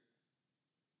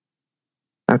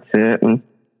 That's it. I'm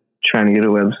trying to get a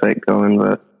website going,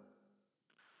 but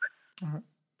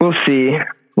we'll see.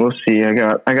 I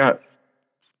got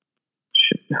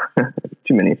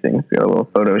too many things. Got a little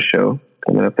photo show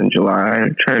coming up in July.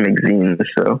 I'm trying to make zines,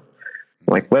 so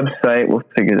like website, we'll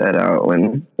figure that out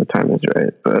when the time is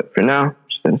right. But for now,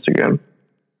 just Instagram.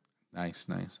 Nice.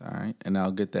 All right. And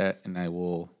I'll get that and I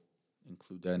will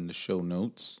include that in the show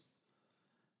notes.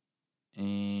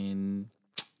 And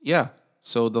yeah,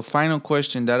 so the final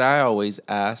question that I always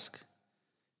ask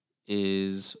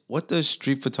is, what does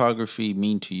street photography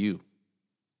mean to you?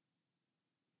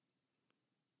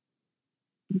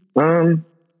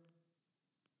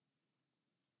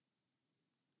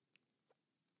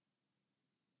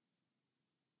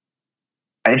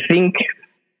 I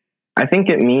think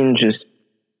it means just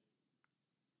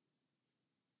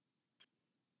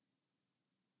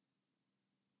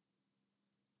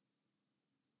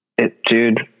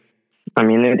dude. I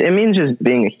mean, it means just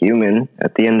being a human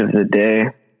at the end of the day.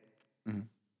 Mm-hmm.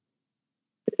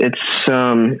 It's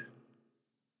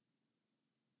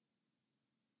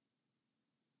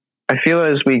I feel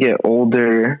as we get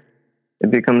older,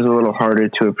 it becomes a little harder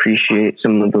to appreciate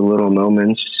some of the little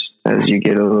moments as you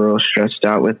get a little stressed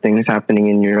out with things happening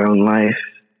in your own life.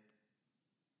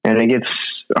 And it gets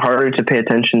harder to pay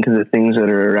attention to the things that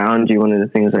are around you. One of the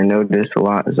things I notice a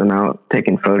lot as I'm out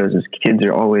taking photos is kids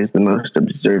are always the most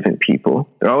observant people.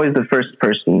 They're always the first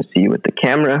person to see you with the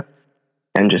camera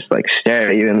and just like stare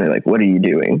at you and they're like, what are you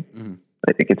doing? Mm-hmm.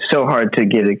 I think it's so hard to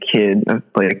get a kid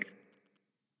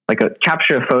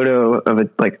capture a photo of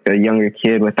a younger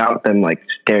kid without them like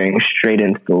staring straight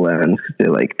into the lens.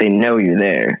 They're like, they know you're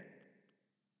there.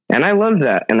 And I love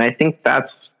that. And I think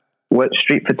that's what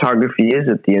street photography is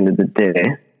at the end of the day.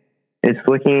 It's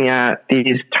looking at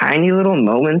these tiny little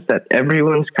moments that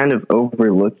everyone's kind of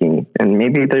overlooking. And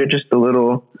maybe they're just a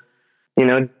little,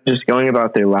 just going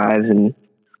about their lives. And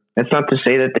that's not to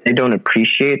say that they don't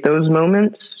appreciate those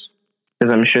moments,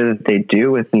 because I'm sure that they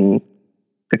do within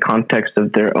the context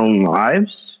of their own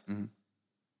lives. Mm-hmm.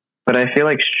 But I feel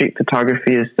like street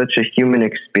photography is such a human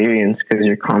experience because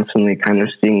you're constantly kind of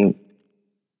seeing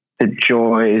the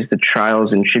joys, the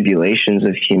trials and tribulations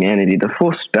of humanity, the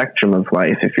full spectrum of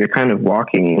life. If you're kind of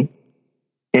walking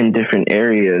in different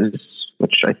areas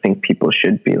which I think people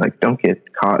should be. Like, don't get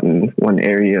caught in one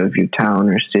area of your town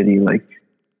or city. Like,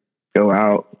 go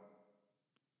out,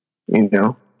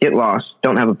 get lost.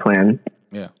 Don't have a plan.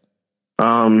 Yeah.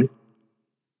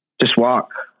 Just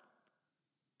walk.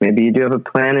 Maybe you do have a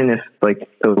plan, and if if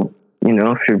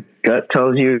your gut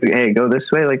tells you, hey, go this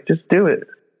way, like, just do it.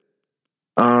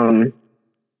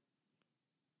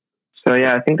 So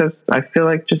yeah, I feel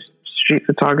like just street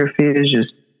photography is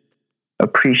just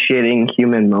appreciating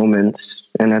human moments,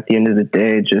 and at the end of the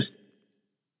day, just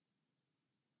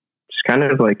kind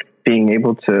of like being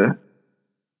able to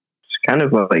just kind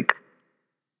of like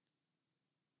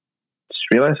just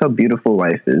realize how beautiful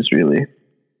life is, really.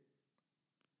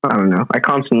 I don't know. I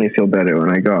constantly feel better when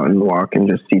I go out and walk and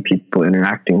just see people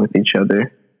interacting with each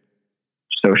other,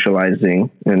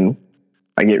 socializing, and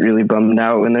I get really bummed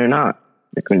out when they're not.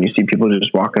 Like when you see people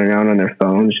just walking around on their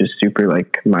phones, just super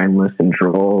like mindless and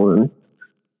droll, and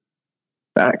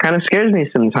that kind of scares me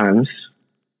sometimes.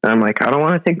 And I'm like, I don't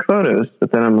want to take photos,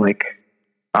 but then I'm like,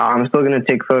 I'm still going to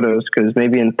take photos because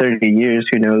maybe in 30 years,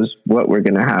 who knows what we're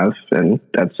going to have. And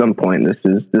at some point, this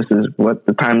is what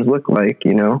the times look like,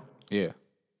 Yeah.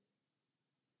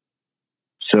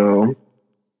 So,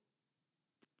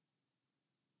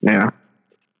 yeah.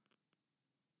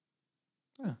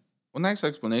 Well, nice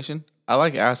explanation. I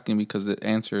like asking because the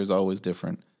answer is always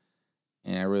different,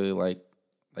 and I really like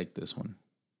this one.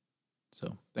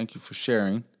 So thank you for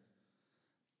sharing.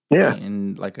 Yeah.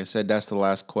 And like I said, that's the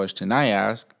last question I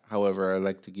ask. However, I'd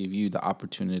like to give you the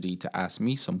opportunity to ask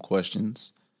me some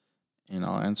questions, and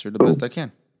I'll answer the best I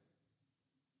can.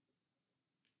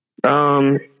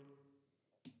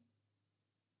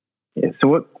 Yeah,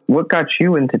 so what got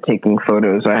you into taking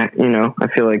photos? I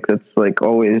feel like that's like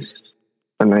always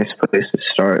a nice place to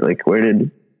start. Like, where did?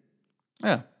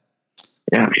 Yeah.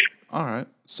 All right.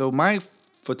 So my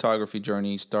photography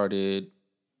journey started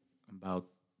about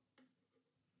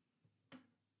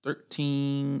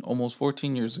 13, almost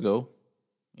 14 years ago.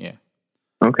 Yeah.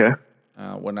 Okay.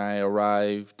 When I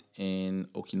arrived in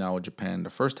Okinawa, Japan, the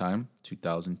first time,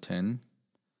 2010,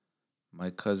 my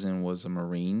cousin was a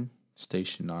Marine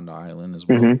stationed on the island as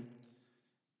well. Mm-hmm.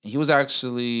 He was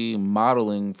actually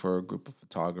modeling for a group of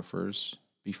photographers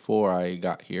before I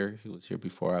got here. He was here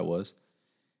before I was.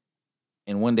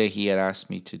 And one day he had asked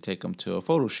me to take him to a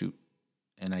photo shoot.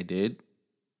 And I did.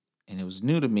 And it was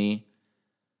new to me.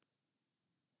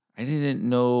 I didn't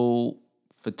know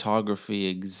photography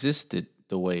existed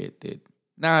the way it did.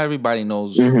 Now everybody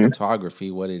knows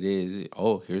photography, what it is.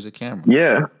 Oh, here's a camera.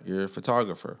 Yeah. You're a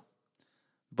photographer.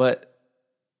 But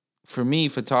for me,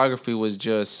 photography was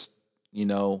just,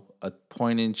 a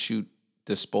point and shoot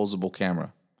disposable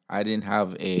camera. I didn't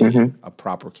have a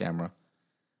proper camera.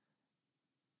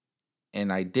 And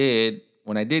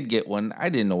when I did get one, I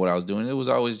didn't know what I was doing. It was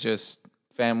always just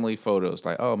family photos.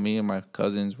 Like, oh, me and my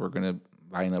cousins, we're going to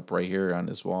line up right here on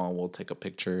this wall and we'll take a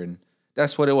picture. And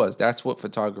that's what it was. That's what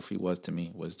photography was to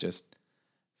me, was just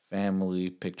family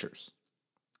pictures.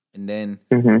 And then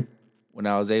when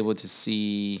I was able to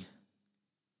see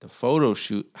the photo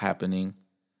shoot happening,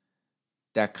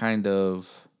 that kind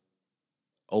of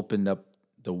opened up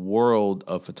the world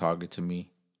of photography to me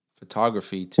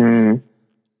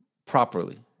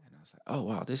properly. And I was like, oh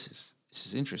wow, this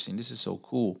is interesting. This is so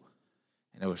cool.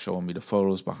 And they were showing me the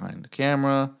photos behind the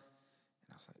camera.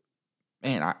 And I was like,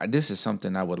 man, this is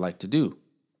something I would like to do.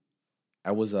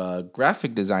 I was a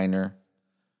graphic designer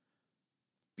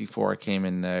before I came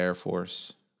in the Air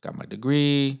Force. Got my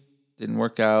degree, didn't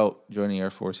work out, joined the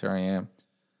Air Force, here I am.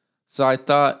 So I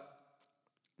thought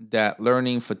that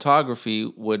learning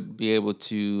photography would be able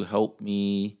to help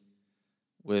me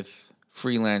with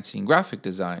freelancing graphic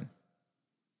design.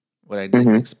 What I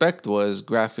didn't expect was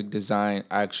graphic design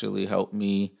actually helped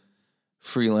me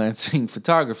freelancing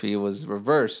photography. It was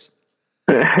reverse.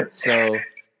 So,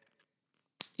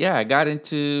 yeah, I got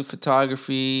into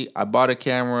photography. I bought a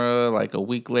camera like a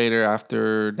week later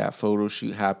after that photo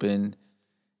shoot happened.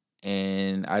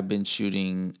 And I've been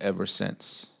shooting ever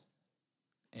since.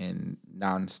 And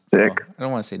nonstop. Well, I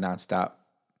don't want to say nonstop.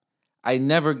 I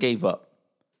never gave up.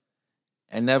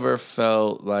 I never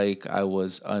felt like I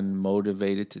was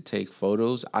unmotivated to take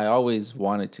photos. I always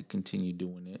wanted to continue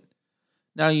doing it.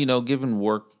 Now, given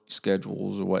work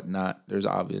schedules or whatnot, there's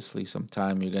obviously some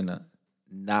time you're going to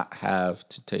not have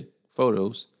to take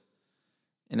photos.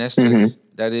 And that's just,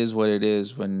 that is what it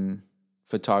is when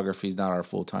photography is not our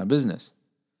full-time business.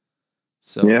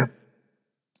 So, as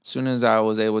soon as I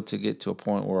was able to get to a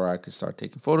point where I could start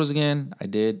taking photos again, I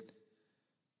did.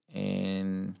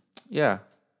 And yeah,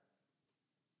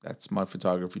 that's my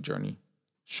photography journey.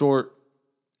 Short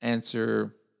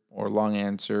answer or long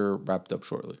answer wrapped up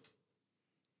shortly.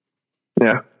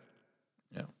 Yeah.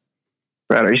 Yeah.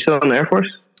 Brad, are you still in the Air Force?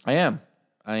 I am.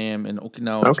 I am in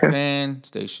Okinawa, Japan,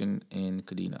 stationed in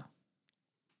Kadena.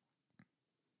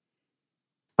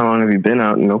 How long have you been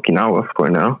out in Okinawa for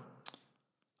now?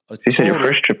 You said your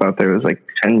first trip out there was like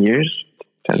 10 years?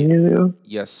 10 years ago?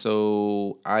 Yes.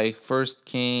 So I first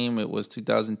came, it was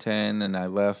 2010, and I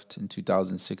left in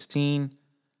 2016.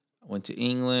 I went to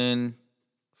England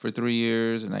for 3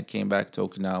 years, and I came back to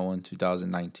Okinawa in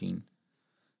 2019.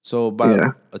 So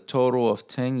about a total of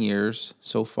 10 years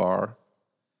so far,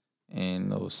 and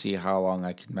we'll see how long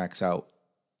I can max out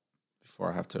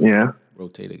before I have to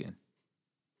rotate again.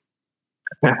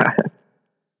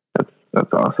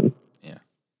 That's awesome. Yeah.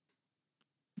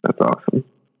 That's awesome.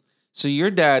 So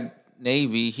your dad,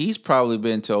 Navy, he's probably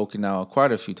been to Okinawa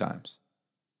quite a few times.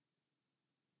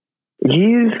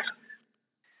 He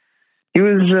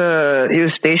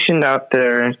was stationed out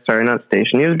there. Sorry, not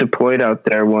stationed. He was deployed out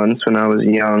there once when I was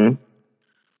young.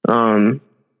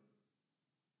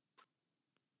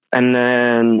 And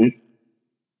then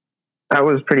that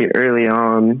was pretty early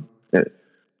on,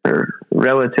 or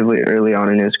relatively early on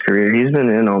in his career. He's been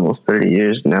in almost 30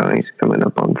 years now. He's coming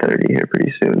up on 30 here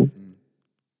pretty soon.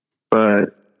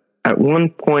 But at one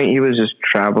point, he was just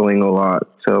traveling a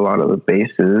lot to a lot of the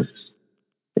bases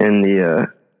in the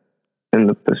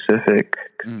Pacific.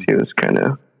 He was kind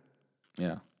of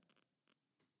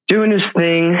doing his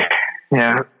thing.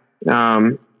 Yeah.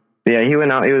 He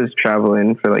went out. He was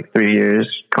traveling for like 3 years,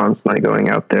 constantly going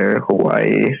out there,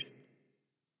 Hawaii,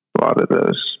 a lot of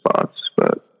those spots.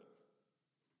 But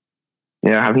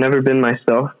yeah, I've never been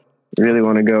myself. I really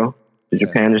want to go to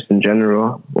Japan just in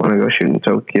general. Want to go shoot in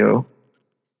Tokyo.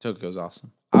 Tokyo's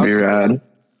awesome. It'd be rad.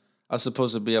 I was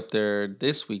supposed to be up there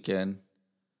this weekend.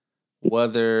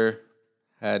 Weather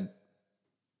had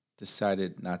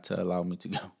decided not to allow me to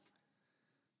go.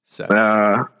 So,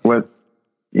 what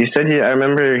you said? I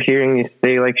remember hearing you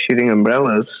say like shooting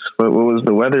umbrellas. What was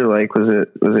the weather like? Was it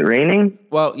raining?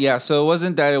 Well, yeah. So it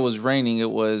wasn't that it was raining. It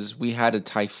was we had a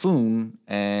typhoon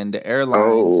and the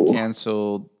airlines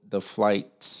canceled the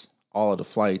flights, all of the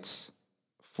flights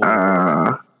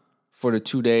for the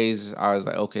 2 days. I was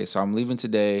like, okay, so I'm leaving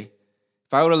today.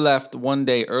 If I would have left one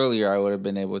day earlier, I would have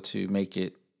been able to make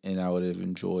it, and I would have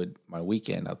enjoyed my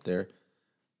weekend up there.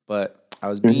 But I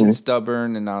was being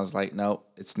stubborn, and I was like, nope,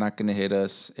 it's not going to hit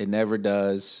us. It never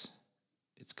does.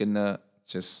 It's going to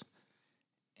just...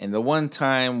 And the one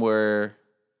time where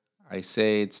I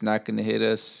say it's not going to hit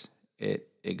us,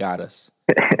 it got us.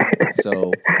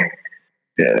 So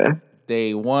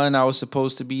day one, I was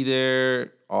supposed to be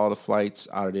there. All the flights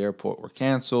out of the airport were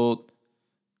canceled.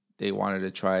 They wanted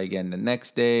to try again the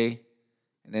next day.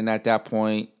 And then at that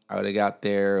point, I would have got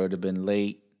there. It would have been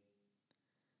late.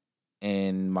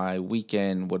 And my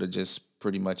weekend would have just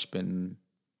pretty much been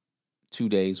 2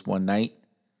 days, 1 night.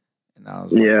 And I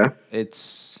was like,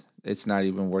 it's not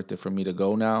even worth it for me to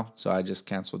go now. So I just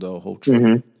canceled the whole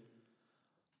trip.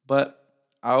 But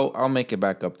I'll make it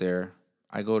back up there.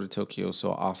 I go to Tokyo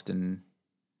so often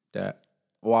that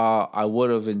while I would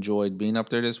have enjoyed being up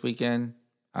there this weekend,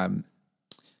 I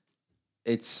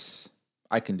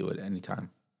can do it anytime,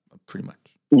 pretty much.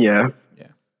 Yeah.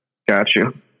 Got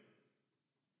you.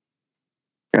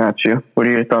 What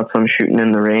are your thoughts on shooting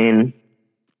in the rain?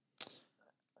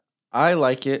 I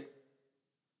like it.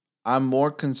 I'm more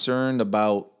concerned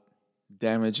about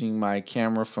damaging my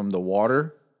camera from the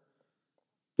water.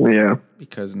 Yeah.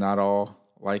 Because not all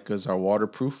Leicas are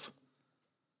waterproof.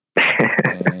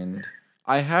 And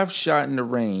I have shot in the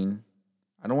rain.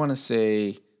 I don't want to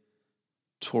say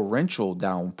torrential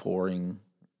downpouring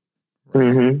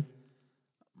rain,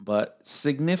 but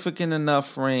significant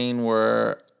enough rain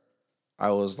where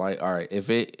I was like, all right, if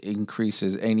it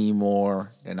increases any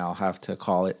more, then I'll have to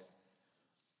call it.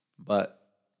 But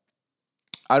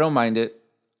I don't mind it.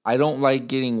 I don't like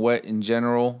getting wet in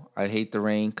general. I hate the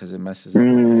rain because it messes up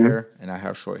my hair, and I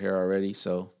have short hair already,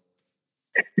 so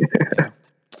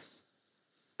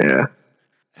yeah.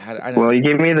 Well, you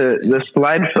gave me the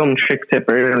slide film trick tip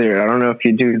earlier. I don't know if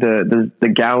you do the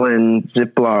gallon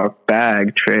Ziploc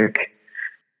bag trick.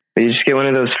 But you just get one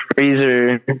of those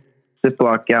freezer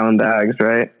Ziploc gallon bags,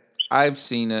 right? I've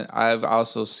seen it. I've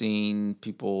also seen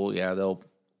people,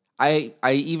 I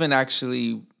even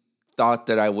actually thought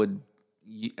that I would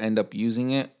end up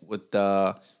using it with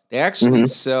they actually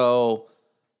sell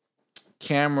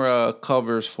camera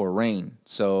covers for rain,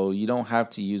 so you don't have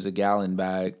to use a gallon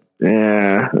bag.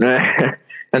 Yeah,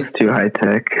 that's too high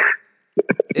tech.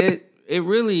 It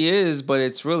really is, but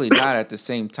it's really not at the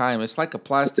same time. It's like a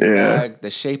plastic bag, the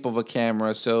shape of a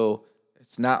camera, so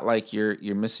it's not like you're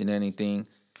missing anything.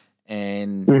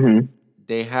 And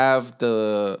they have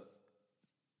the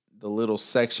the little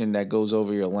section that goes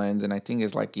over your lens, and I think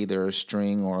it's like either a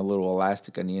string or a little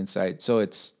elastic on the inside. So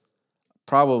it's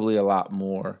probably a lot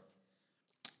more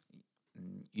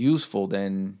useful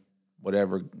than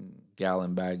whatever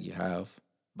gallon bag you have.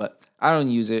 But I don't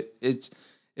use it.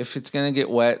 If it's gonna get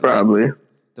wet, probably. like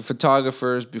the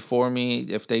photographers before me,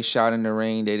 if they shot in the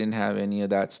rain, they didn't have any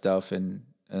of that stuff, and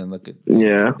look at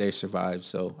they survived.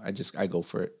 So I go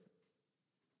for it.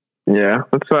 Yeah,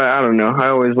 that's why I don't know. I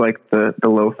always like the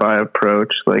lo-fi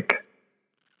approach. Like,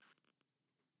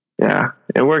 yeah,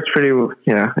 it works pretty.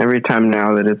 Yeah, every time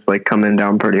now that it's like coming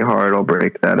down pretty hard, I'll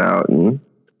break that out, and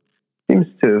seems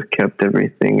to have kept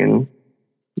everything in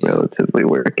relatively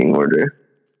working order.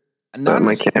 But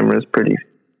my camera's pretty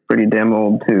damn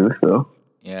old too. So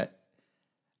yeah,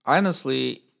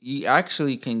 honestly, you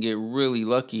actually can get really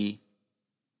lucky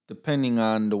depending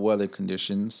on the weather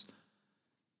conditions.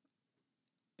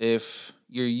 If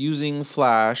you're using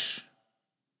flash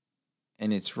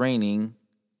and it's raining,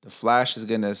 the flash is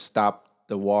going to stop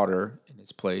the water in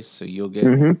its place, so you'll get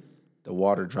the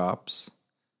water drops.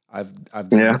 I've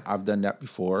done that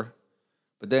before.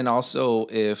 But then also,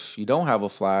 if you don't have a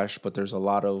flash, but there's a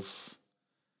lot of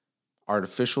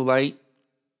artificial light,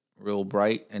 real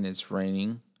bright, and it's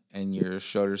raining, and your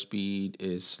shutter speed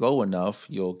is slow enough,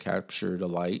 you'll capture the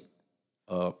light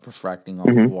refracting off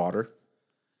the water.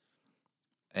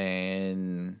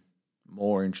 And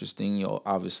more interesting, you'll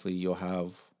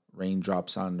have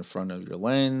raindrops on the front of your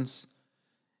lens.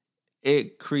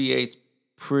 It creates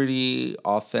pretty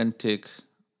authentic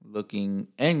looking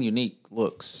and unique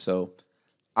looks. So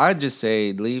I just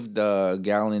say leave the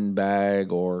gallon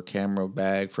bag or camera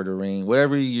bag for the rain,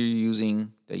 whatever you're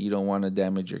using that you don't want to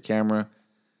damage your camera.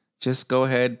 Just go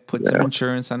ahead, put some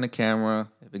insurance on the camera.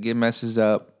 If it gets messed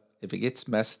up, if it gets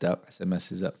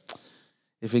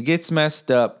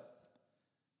messed up,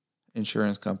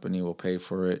 insurance company will pay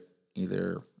for it.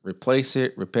 Either replace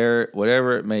it, repair it,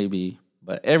 whatever it may be.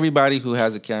 But everybody who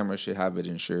has a camera should have it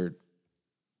insured.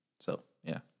 So,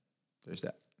 yeah, there's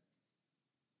that.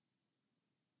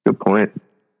 Good point.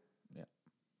 Yeah.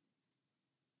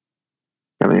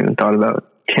 I haven't even thought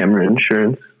about camera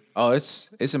insurance. Oh, it's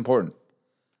important.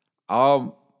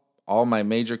 All my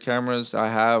major cameras I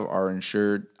have are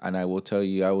insured, and I will tell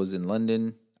you, I was in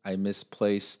London. I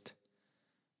misplaced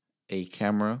a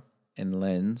camera and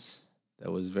lens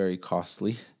that was very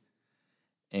costly,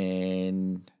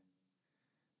 and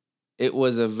it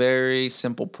was a very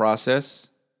simple process.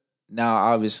 Now,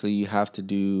 obviously, you have to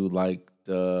do like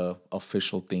the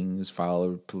official things, file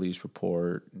a police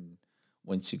report, and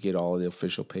once you get all the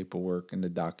official paperwork and the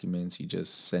documents, you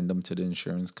just send them to the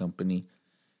insurance company,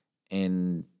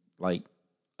 and like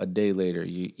a day later,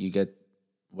 you get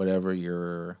whatever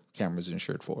your camera's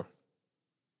insured for.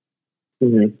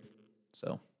 Mm-hmm.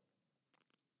 So,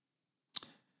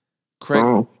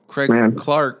 Craig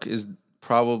Clark is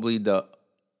probably the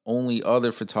only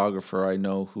other photographer I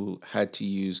know who had to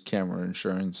use camera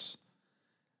insurance.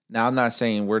 Now, I'm not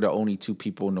saying we're the only two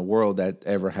people in the world that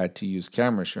ever had to use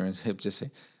camera insurance. I'm just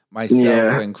saying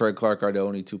myself and Craig Clark are the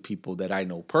only two people that I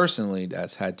know personally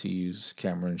that's had to use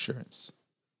camera insurance.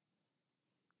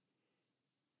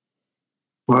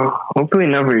 Well, hopefully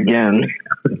never again.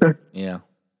 Yeah.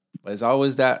 But it's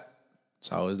always that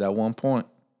one point.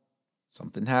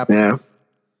 Something happens. Yeah.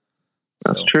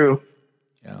 That's true.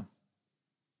 Yeah.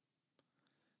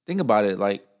 Think about it,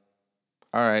 like,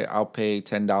 all right, I'll pay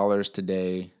 $10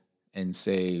 today and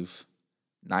save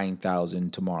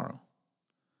 $9,000 tomorrow.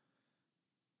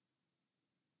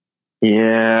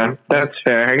 Yeah, that's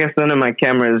fair. I guess none of my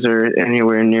cameras are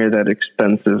anywhere near that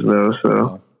expensive, though. So,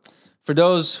 well, for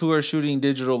those who are shooting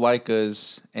digital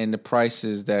Leicas and the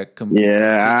prices that continue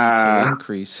to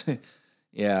increase,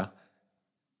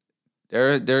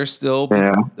 they're still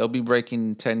they'll be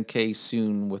breaking 10K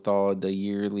soon with all the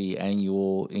yearly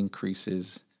annual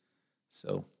increases.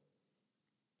 So,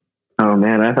 oh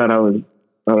man, I thought I was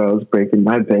breaking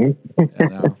my bank.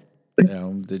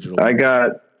 I'm digital.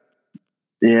 That's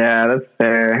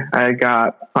fair. I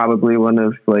got probably one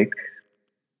of like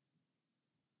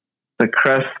the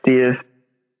crustiest,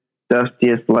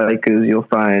 dustiest Leicas you'll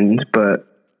find, but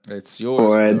it's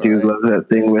yours. I do love that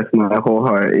thing with my whole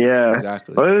heart. Yeah,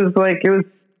 exactly. But it was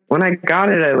when I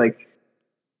got it, I like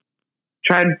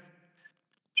tried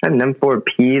an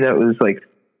M4P that was like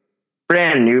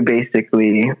brand new,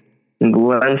 basically. And the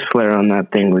lens flare on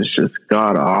that thing was just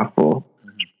god awful.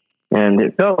 And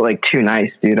it felt like too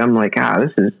nice, dude. I'm like,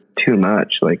 this is too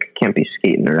much. Like, I can't be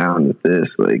skating around with this.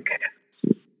 Like,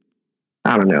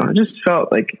 I don't know. It just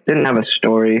felt like it didn't have a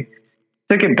story.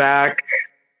 Took it back.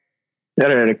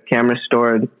 Got it at a camera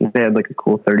store. They had like a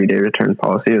cool 30-day return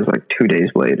policy. It was like 2 days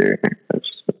later. I was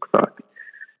just like, fuck.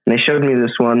 And they showed me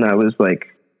this one that was like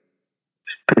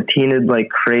patinaed like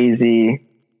crazy.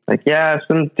 Like, yeah,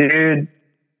 some dude,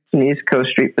 some East Coast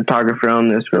street photographer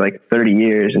owned this for like 30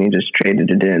 years and he just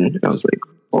traded it in. And I was like,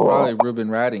 oh. Probably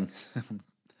Ruben Ratting.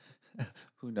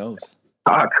 Who knows?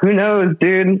 Who knows,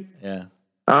 dude? Yeah.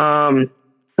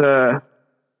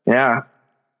 Yeah.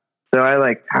 So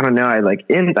I don't know. As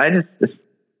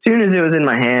soon as it was in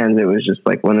my hands, it was just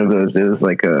like one of those, it was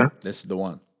like this is the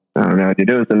one. I don't know, dude.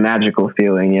 It was a magical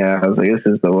feeling. Yeah. I was like, this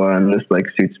is the one. This like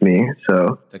suits me.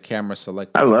 So the camera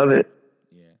selected. I love it.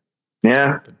 Yeah.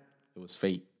 Yeah. It was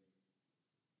fate.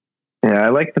 Yeah. I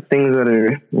like the things that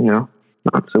are,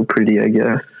 not so pretty, I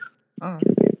guess. Oh.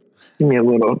 Give me a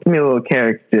little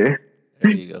character.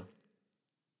 There you go.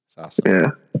 It's awesome.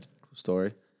 Yeah. Cool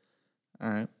story. All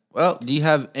right. Well, do you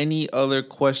have any other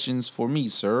questions for me,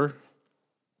 sir?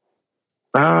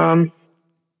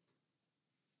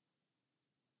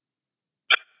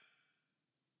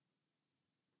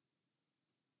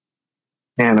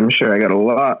 Man, I'm sure I got a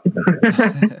lot.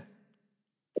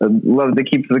 I'd love to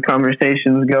keep the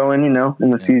conversations going, in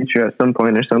the future at some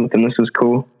point or something. This was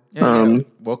cool. Yeah.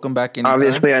 Welcome back in.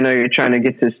 Obviously, I know you're trying to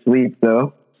get to sleep,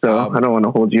 though, so I don't want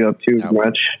to hold you up too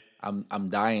much. I'm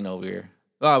dying over here.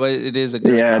 Oh, but it is a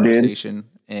good conversation. Dude.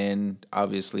 And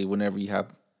obviously, whenever you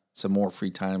have some more free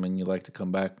time and you like to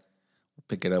come back, we'll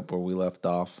pick it up where we left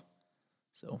off.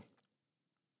 So,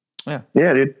 yeah.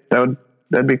 Yeah, dude.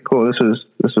 That'd be cool. This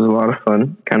was a lot of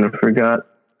fun. Kind of forgot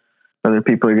other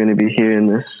people are going to be hearing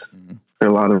this for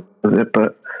a lot of it,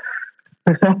 but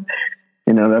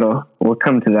we'll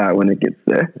come to that when it gets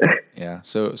there. Yeah.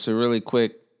 So really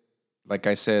quick, like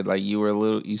I said, like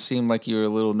you seemed like you were a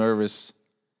little nervous,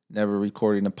 never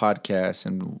recording a podcast.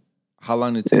 And how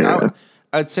long did it take? Yeah.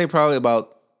 I'd say probably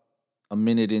about a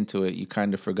minute into it, you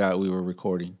kind of forgot we were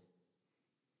recording.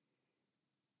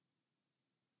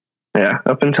 Yeah,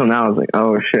 up until now, I was like,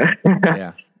 oh, shit.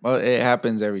 Yeah, well, it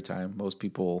happens every time. Most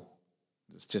people,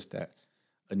 it's just that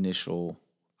initial,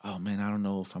 oh, man, I don't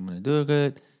know if I'm going to do it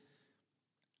good.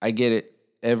 I get it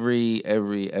every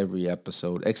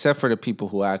episode, except for the people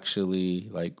who actually,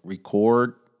 like,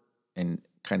 record and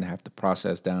kind of have to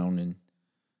process down and,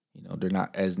 they're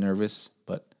not as nervous.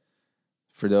 But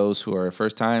for those who are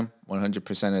first time,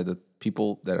 100% of the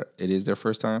people it is their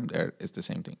first time, it's the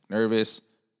same thing. Nervous.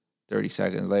 30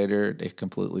 seconds later, they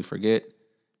completely forget.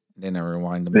 Then I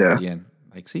rewind them at the end.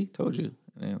 Like, see, told you.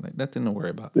 Like, nothing to worry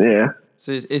about. Yeah.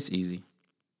 So it's easy.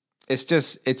 It's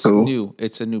cool. New.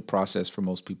 It's a new process for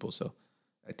most people. So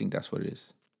I think that's what it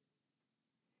is.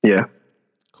 Yeah.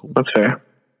 Cool. That's fair.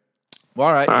 Well,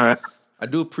 all right. All right. I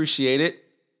do appreciate it.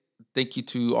 Thank you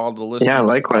to all the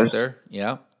listeners out there.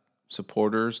 Yeah.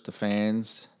 Supporters, the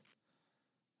fans.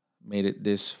 Made it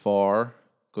this far.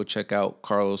 Go check out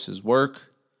Carlos's work.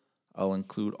 I'll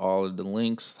include all of the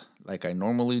links like I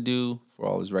normally do for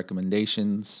all his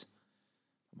recommendations.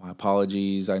 My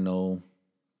apologies. I know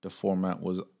the format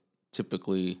was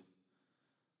typically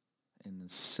in the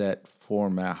set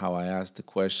format, how I asked the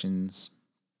questions,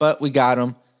 but we got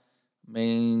them.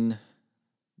 Main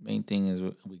thing is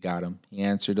we got him. He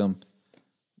answered them.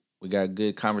 We got a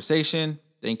good conversation.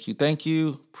 Thank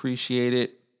you. Appreciate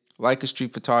it. Like a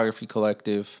Street Photography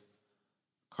Collective,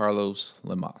 Carlos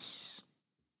Lemas.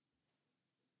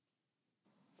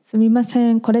 すみま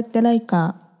せん、これってライ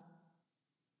カ